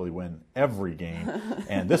should probably win every game.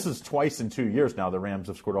 And this is twice in 2 years now the Rams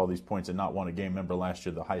have scored all these points and not won a game. Remember last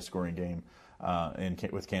year, the high-scoring game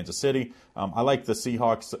with Kansas City. I like the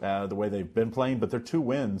Seahawks the way they've been playing, but their 3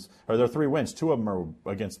 wins. 2 of them are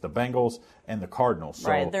against the Bengals and the Cardinals. So,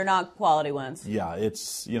 right, they're not quality wins. Yeah,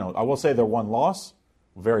 it's I will say their one loss,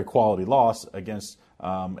 very quality loss against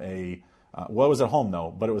it was at home though,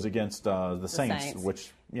 but it was against the Saints,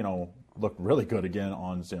 which looked really good again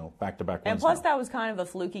on back-to-back wins. And plus, that was kind of a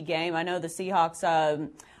fluky game. I know the Seahawks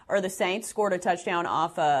or the Saints scored a touchdown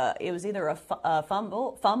off it was either a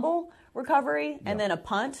fumble recovery and then a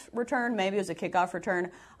punt return. Maybe it was a kickoff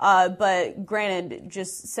return. But granted,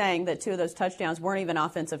 just saying that 2 of those touchdowns weren't even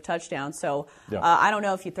offensive touchdowns. So I don't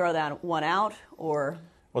know if you throw that one out or.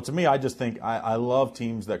 Well, to me, I just think I love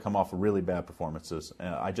teams that come off really bad performances.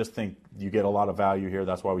 I just think you get a lot of value here.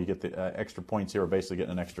 That's why we get the extra points here. We're basically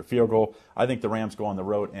getting an extra field goal. I think the Rams go on the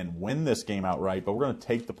road and win this game outright, but we're going to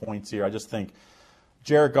take the points here. I just think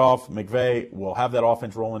Jared Goff, McVay will have that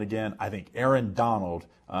offense rolling again. I think Aaron Donald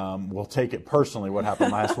will take it personally what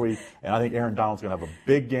happened last week, and I think Aaron Donald's going to have a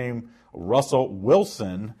big game. Russell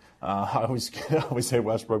Wilson, I always say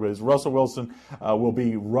Westbrook, but it's Russell Wilson will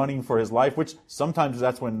be running for his life, which sometimes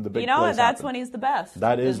that's when the big plays that's happen. when he's the best.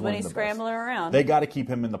 That is when he's scrambling around. They got to keep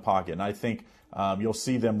him in the pocket, and I think you'll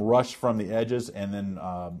see them rush from the edges, and then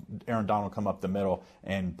Aaron Donald come up the middle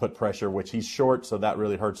and put pressure, which he's short, so that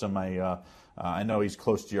really hurts him. I know he's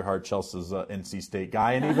close to your heart, Chelsea's NC State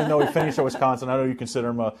guy, and even though he finished at Wisconsin, I know you consider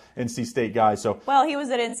him a NC State guy. So well, he was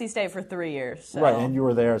at NC State for 3 years. So. Right, and you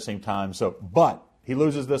were there at the same time. But he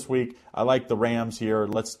loses this week. I like the Rams here.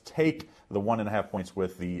 Let's take the 1.5 points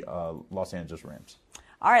with the Los Angeles Rams.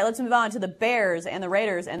 All right, let's move on to the Bears and the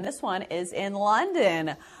Raiders, and this one is in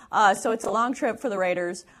London. So it's a long trip for the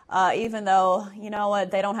Raiders, even though, you know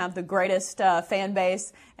what, they don't have the greatest fan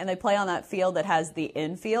base, and they play on that field that has the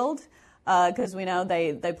infield, because we know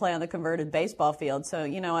they play on the converted baseball field. So,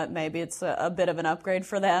 you know what, maybe it's a bit of an upgrade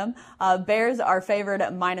for them. Bears are favored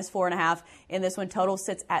at -4.5 in this one. Total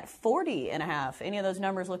sits at 40.5. Any of those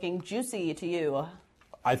numbers looking juicy to you?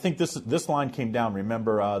 I think this line came down.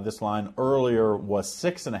 Remember, this line earlier was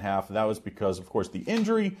 6.5. That was because, of course, the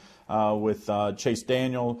injury with Chase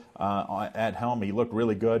Daniel at helm. He looked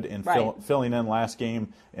really good in filling in last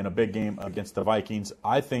game in a big game against the Vikings.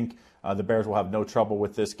 I think the Bears will have no trouble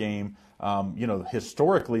with this game.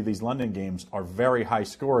 Historically, these London games are very high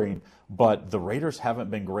scoring, but the Raiders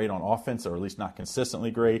haven't been great on offense, or at least not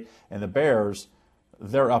consistently great. And the Bears,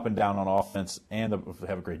 they're up and down on offense and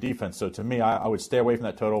have a great defense. So to me, I would stay away from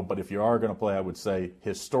that total. But if you are going to play, I would say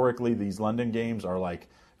historically these London games are like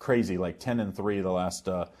crazy, like 10-3 the last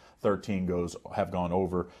 13 have gone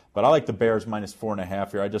over. But I like the Bears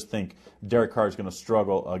 -4.5 here. I just think Derek Carr is going to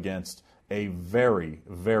struggle against a very,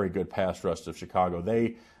 very good pass rush of Chicago.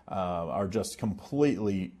 They are just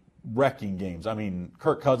completely wrecking games. I mean,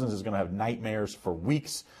 Kirk Cousins is going to have nightmares for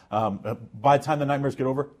weeks. By the time the nightmares get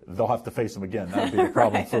over, they'll have to face them again. That would be the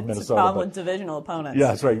problem for Minnesota. It's a problem with divisional opponents. Yeah,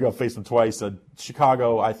 that's right. You're going to face them twice.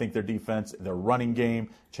 Chicago, I think their defense, their running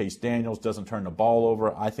game, Chase Daniels doesn't turn the ball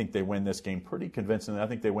over. I think they win this game pretty convincingly. I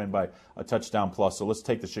think they win by a touchdown plus. So let's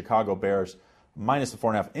take the Chicago Bears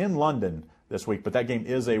 -4.5 in London this week, but that game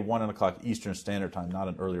is a 1:00 Eastern Standard Time, not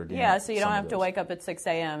an earlier game. Yeah, so you don't have to wake up at 6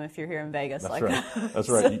 a.m. if you're here in Vegas. That's right. That's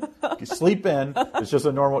right. You sleep in. It's just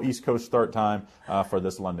a normal East Coast start time for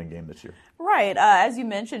this London game this year. Right. As you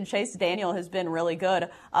mentioned, Chase Daniel has been really good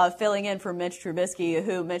filling in for Mitch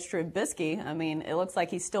Trubisky, I mean, it looks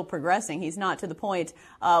like he's still progressing. He's not to the point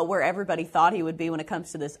where everybody thought he would be when it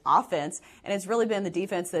comes to this offense, and it's really been the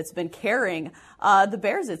defense that's been carrying the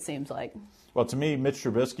Bears, it seems like. Well, to me, Mitch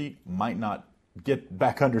Trubisky might not get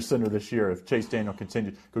back under center this year if Chase Daniel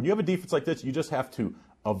continues. When you have a defense like this, you just have to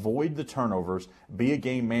avoid the turnovers, be a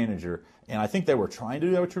game manager. And I think they were trying to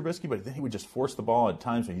do that with Trubisky, but then he would just force the ball at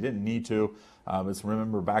times when he didn't need to. Let's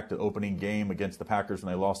remember back to the opening game against the Packers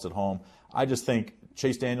when they lost at home. I just think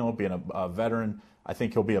Chase Daniel, being a veteran, I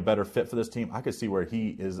think he'll be a better fit for this team. I could see where he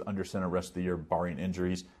is under center the rest of the year, barring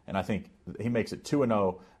injuries. And I think he makes it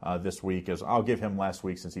 2-0 this week, as I'll give him last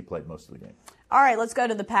week since he played most of the game. All right, let's go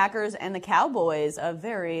to the Packers and the Cowboys, a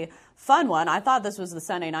very fun one. I thought this was the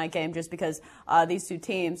Sunday night game just because these two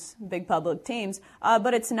teams, big public teams,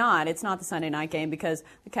 but it's not. It's not the Sunday night game because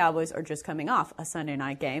the Cowboys are just coming off a Sunday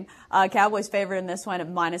night game. Cowboys favored in this one at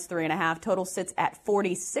 -3.5. Total sits at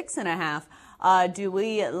 46.5. Do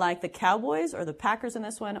we like the Cowboys or the Packers in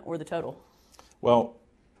this one, or the total? Well,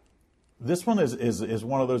 this one is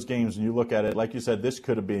one of those games, and you look at it, like you said, this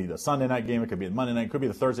could be the Sunday night game, it could be the Monday night, it could be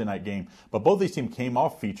the Thursday night game. But both these teams came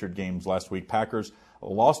off featured games last week. Packers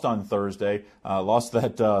lost on Thursday, lost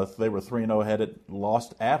that they were 3-0 ahead,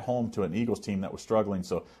 lost at home to an Eagles team that was struggling.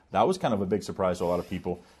 So that was kind of a big surprise to a lot of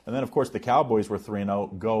people. And then, of course, the Cowboys were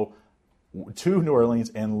 3-0, go to New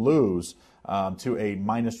Orleans and lose to a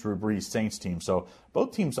minus Drew Brees Saints team. So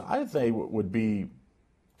both teams, I think, would be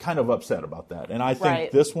kind of upset about that. And I think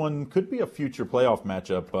this one could be a future playoff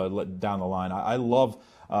matchup down the line. I love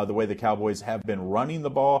the way the Cowboys have been running the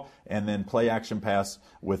ball and then play action pass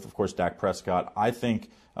with, of course, Dak Prescott. I think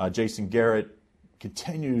Jason Garrett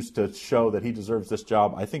continues to show that he deserves this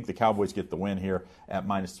job. I think the Cowboys get the win here at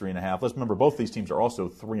 -3.5. Let's remember, both these teams are also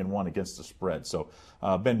 3-1 against the spread, so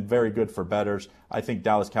been very good for bettors. I think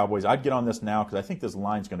Dallas Cowboys, I'd get on this now because I think this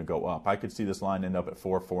line's going to go up. I could see this line end up at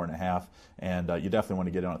 4.5, and you definitely want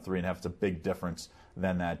to get on at 3.5. It's a big difference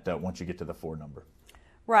than that once you get to the 4 number.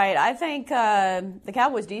 Right. I think the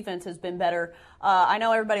Cowboys' defense has been better. I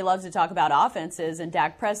know everybody loves to talk about offenses, and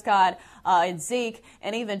Dak Prescott and Zeke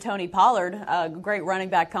and even Tony Pollard, great running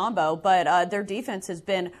back combo, but their defense has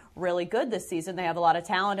been really good this season. They have a lot of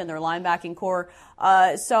talent in their linebacking core.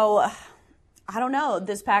 So I don't know.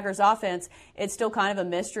 This Packers offense, it's still kind of a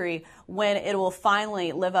mystery when it will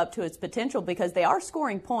finally live up to its potential because they are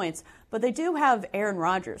scoring points, but they do have Aaron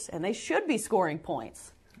Rodgers, and they should be scoring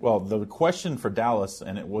points. Well, the question for Dallas,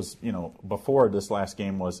 and it was, before this last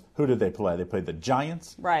game, was who did they play? They played the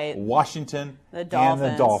Giants, Washington, and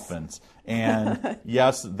the Dolphins. And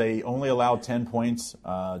yes, they only allowed 10 points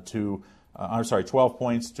 12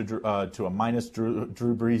 points to a minus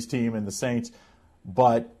Drew Brees team and the Saints.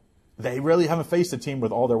 But they really haven't faced a team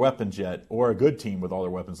with all their weapons yet, or a good team with all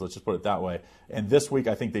their weapons, let's just put it that way. And this week,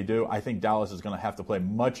 I think they do. I think Dallas is going to have to play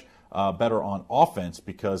much better on offense,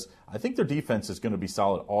 because I think their defense is going to be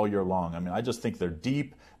solid all year long. I mean, I just think they're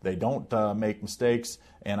deep. They don't make mistakes,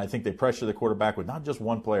 and I think they pressure the quarterback with not just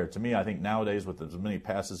one player. To me, I think nowadays with as many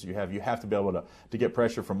passes you have to be able to get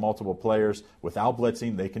pressure from multiple players. Without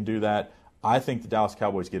blitzing, they can do that. I think the Dallas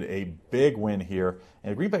Cowboys get a big win here,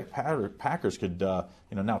 and the Green Bay Packers could,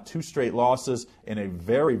 now 2 straight losses in a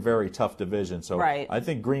very, very tough division. So right. I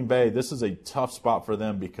think Green Bay, this is a tough spot for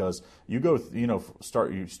them, because you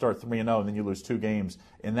start 3-0 and then you lose 2 games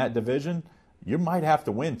in that division. You might have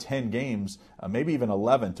to win 10 games, maybe even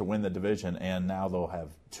 11 to win the division, and now they'll have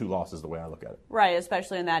 2 losses the way I look at it. Right,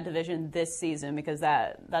 especially in that division this season, because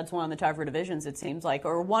that's one of the tougher divisions, it seems like,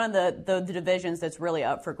 or one of the divisions that's really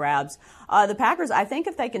up for grabs. The Packers, I think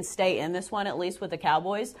if they can stay in this one, at least with the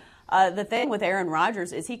Cowboys, the thing with Aaron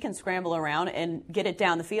Rodgers is he can scramble around and get it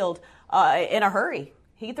down the field in a hurry.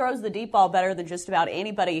 He throws the deep ball better than just about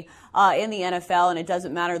anybody in the NFL, and it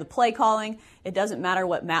doesn't matter the play calling. It doesn't matter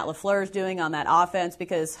what Matt LaFleur is doing on that offense,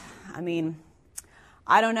 because, I mean,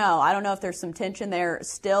 I don't know. I don't know if there's some tension there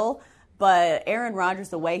still, but Aaron Rodgers,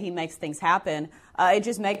 the way he makes things happen, it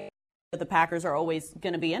just makes the Packers are always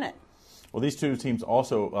going to be in it. Well, these two teams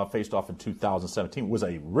also faced off in 2017. It was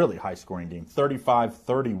a really high-scoring game,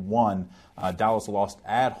 35-31. Dallas lost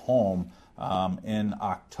at home in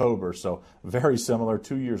October, so very similar,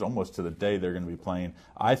 2 years almost to the day they're going to be playing.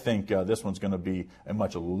 I think this one's going to be a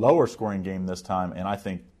much lower scoring game this time, and I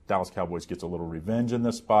think Dallas Cowboys gets a little revenge in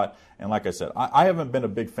this spot. And like I said, I haven't been a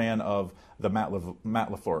big fan of the Matt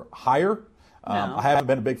LaFleur hire. No. I haven't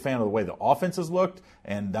been a big fan of the way the offense has looked,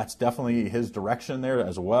 and that's definitely his direction there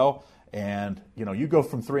as well. And, you go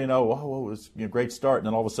from 3-0, it was a great start, and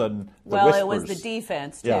then all of a sudden it was the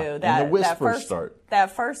defense, too. Yeah, and the whispers start.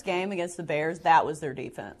 That first game against the Bears, that was their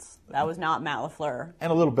defense. That was not Matt LaFleur.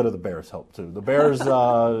 And a little bit of the Bears helped, too. The Bears,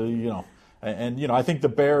 I think the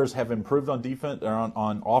Bears have improved on defense, or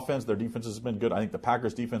on offense. Their defense has been good. I think the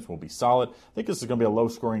Packers' defense will be solid. I think this is going to be a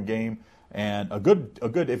low-scoring game, and a good.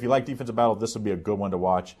 If you like defensive battle, this will be a good one to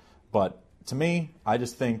watch. But to me, I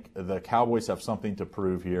just think the Cowboys have something to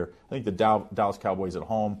prove here. I think the Dallas Cowboys at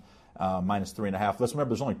home, -3.5. Let's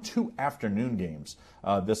remember, there's only 2 afternoon games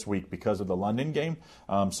this week because of the London game.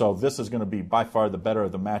 So this is going to be by far the better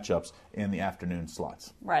of the matchups in the afternoon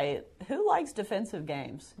slots. Right. Who likes defensive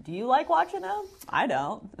games? Do you like watching them? I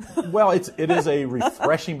don't. Well, it is a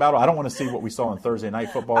refreshing battle. I don't want to see what we saw on Thursday Night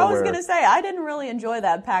Football. I was going to say, I didn't really enjoy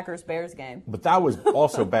that Packers-Bears game. But that was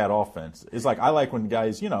also bad offense. It's like, I like when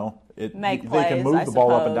guys, Make they plays, can move the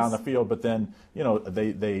ball up and down the field, but then,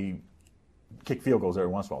 they kick field goals every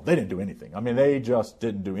once in a while. They didn't do anything. I mean, they just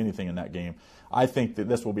didn't do anything in that game. I think that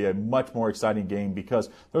this will be a much more exciting game because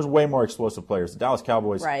there's way more explosive players. The Dallas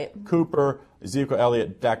Cowboys, right. Cooper, Ezekiel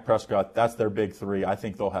Elliott, Dak Prescott, that's their big 3. I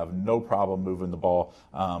think they'll have no problem moving the ball.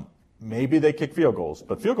 Maybe they kick field goals,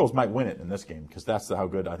 but field goals might win it in this game because that's how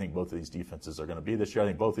good I think both of these defenses are going to be this year. I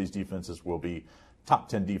think both of these defenses will be top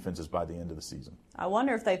 10 defenses by the end of the season. I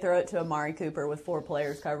wonder if they throw it to Amari Cooper with 4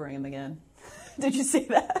 players covering him again. Did you see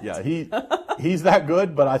that? Yeah, he's that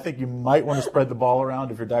good, but I think you might want to spread the ball around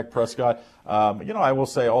if you're Dak Prescott. I will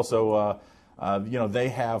say also, they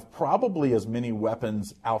have probably as many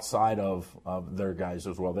weapons outside of their guys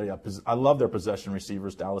as well. I love their possession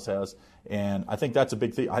receivers, Dallas has, and I think that's a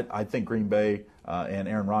big thing. I think Green Bay and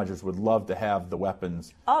Aaron Rodgers would love to have the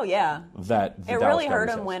weapons. Oh, yeah. That the it Dallas really Cowboys hurt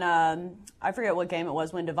him has. when, I forget what game it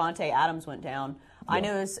was, when Devontae Adams went down. Yeah. I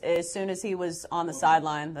knew as soon as he was on the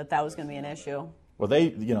sideline that was going to be an issue. Well,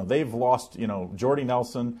 they've lost, Jordy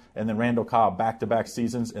Nelson and then Randall Cobb back-to-back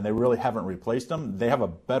seasons, and they really haven't replaced them. They have a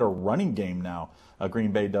better running game now,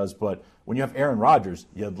 Green Bay does. But when you have Aaron Rodgers,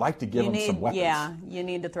 you'd like to give him some weapons. Yeah, you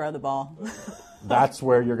need to throw the ball. That's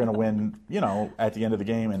where you're going to win, at the end of the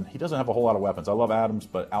game. And he doesn't have a whole lot of weapons. I love Adams,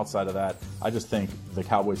 but outside of that, I just think the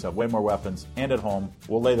Cowboys have way more weapons. And at home,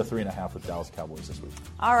 we'll lay the 3.5 with Dallas Cowboys this week.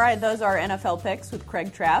 All right, those are NFL picks with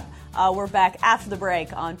Craig Trapp. We're back after the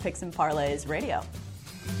break on Picks and Parlays Radio.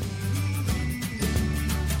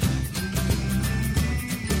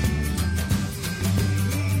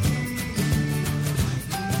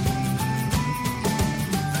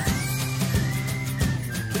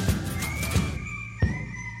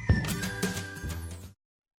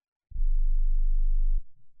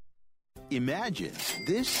 Imagine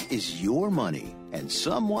this is your money and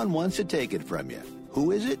someone wants to take it from you.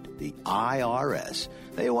 Who is it? The IRS.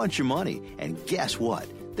 They want your money, and guess what?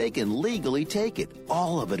 They can legally take it,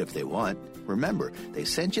 all of it if they want. Remember, they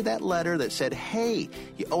sent you that letter that said, hey,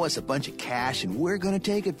 you owe us a bunch of cash and we're going to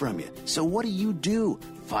take it from you. So what do?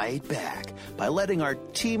 fight back by letting our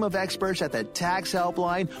team of experts at the Tax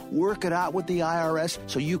Helpline work it out with the IRS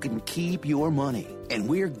so you can keep your money. And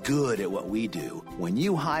we're good at what we do. When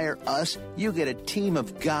you hire us, you get a team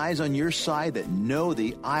of guys on your side that know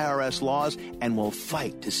the IRS laws and will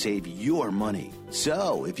fight to save your money.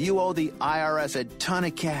 So, if you owe the IRS a ton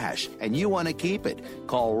of cash and you want to keep it,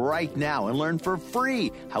 call right now and learn for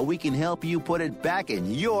free how we can help you put it back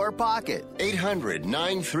in your pocket.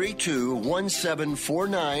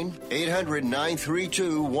 800-932-1749.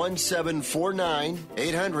 800-932-1749.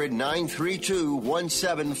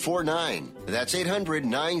 800-932-1749. That's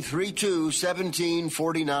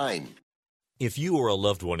 800-932-1749. If you or a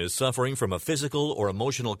loved one is suffering from a physical or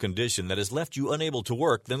emotional condition that has left you unable to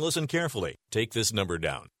work, then listen carefully. Take this number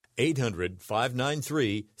down,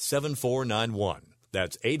 800-593-7491.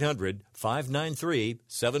 That's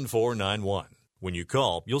 800-593-7491. When you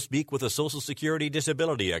call, you'll speak with a Social Security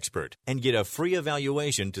disability expert and get a free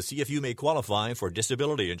evaluation to see if you may qualify for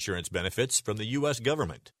disability insurance benefits from the U.S.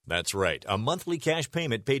 government. That's right, a monthly cash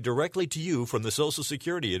payment paid directly to you from the Social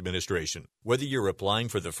Security Administration. Whether you're applying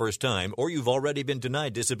for the first time or you've already been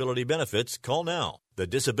denied disability benefits, call now. The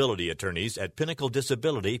disability attorneys at Pinnacle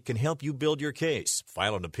Disability can help you build your case,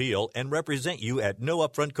 file an appeal, and represent you at no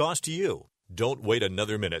upfront cost to you. Don't wait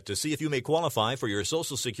another minute to see if you may qualify for your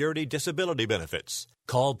Social Security disability benefits.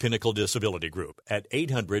 Call Pinnacle Disability Group at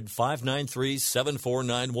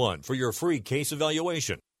 800-593-7491 for your free case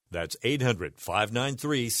evaluation. That's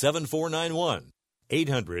 800-593-7491.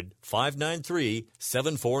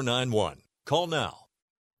 800-593-7491. Call now.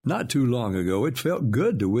 Not too long ago, it felt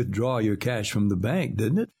good to withdraw your cash from the bank,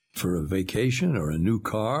 didn't it? For a vacation or a new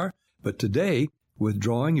car. But today,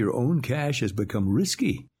 withdrawing your own cash has become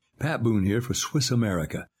risky. Pat Boone here for Swiss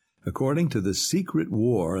America. According to The Secret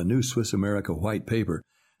War, a new Swiss America white paper,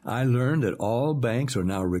 I learned that all banks are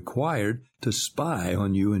now required to spy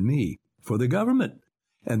on you and me for the government,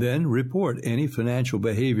 and then report any financial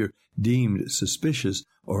behavior deemed suspicious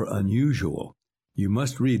or unusual. You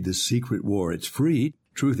must read The Secret War. It's free.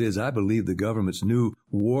 Truth is, I believe the government's new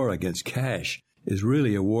war against cash is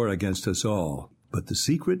really a war against us all. But the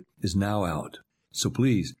secret is now out. So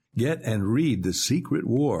please, get and read The Secret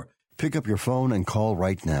War. Pick up your phone and call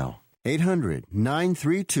right now.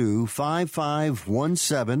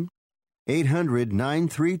 800-932-5517.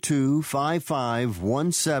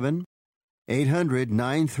 800-932-5517.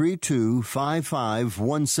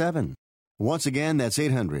 800-932-5517. Once again, that's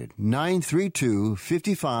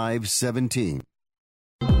 800-932-5517.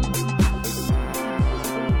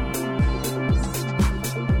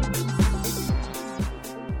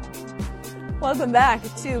 Welcome back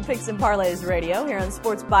to Picks and Parlays Radio here on the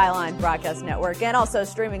Sports Byline Broadcast Network, and also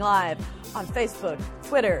streaming live on Facebook,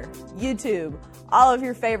 Twitter, YouTube, all of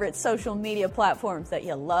your favorite social media platforms that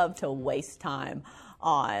you love to waste time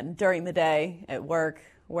on during the day, at work,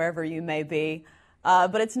 wherever you may be.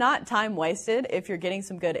 But it's not time wasted if you're getting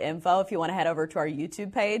some good info. If you want to head over to our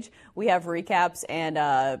YouTube page, we have recaps and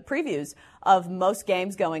previews of most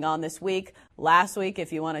games going on this week. Last week,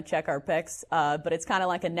 if you want to check our picks, but it's kind of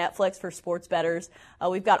like a Netflix for sports bettors.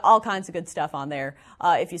 We've got all kinds of good stuff on there.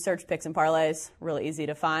 If you search Picks and Parlays, really easy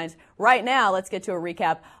to find. Right now, let's get to a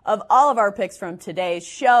recap of all of our picks from today's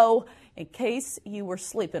show. In case you were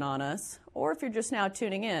sleeping on us, or if you're just now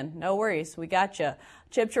tuning in, no worries, we got you.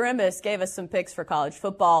 Chip Chirimbus gave us some picks for college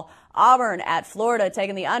football. Auburn at Florida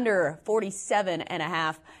taking the under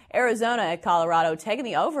 47.5. Arizona at Colorado taking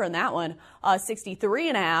the over in that one,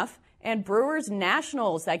 63.5. And Brewers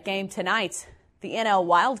Nationals, that game tonight, the NL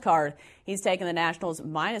wild card. He's taking the Nationals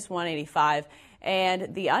minus 185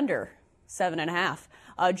 and the under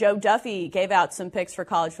 7.5. Joe Duffy gave out some picks for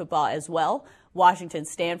college football as well. Washington,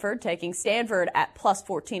 Stanford, taking Stanford at plus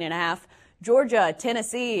 14.5. Georgia,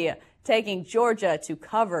 Tennessee, taking Georgia to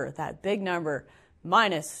cover that big number,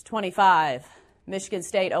 minus 25. Michigan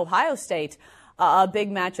State, Ohio State, a big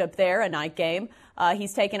matchup there, a night game.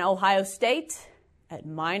 He's taking Ohio State at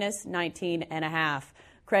minus 19.5.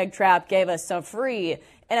 Craig Trapp gave us some free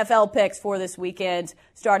NFL picks for this weekend,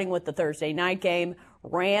 starting with the Thursday night game.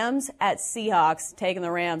 Rams at Seahawks, taking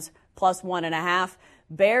the Rams plus 1.5.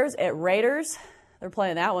 Bears at Raiders, they're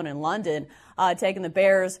playing that one in London, taking the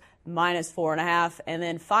Bears minus 4.5. And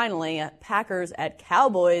then finally, Packers at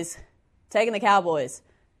Cowboys, taking the Cowboys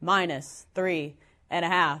minus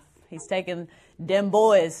 3.5. He's taking them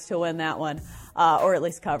boys to win that one, or at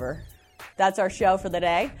least cover. That's our show for the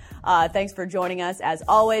day. Thanks for joining us. As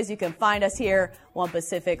always, you can find us here, 1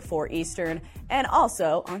 Pacific, 4 Eastern, and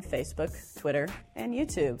also on Facebook, Twitter, and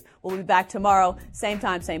YouTube. We'll be back tomorrow, same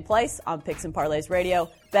time, same place on Picks and Parlays Radio.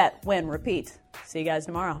 Bet, win, repeat. See you guys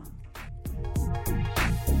tomorrow.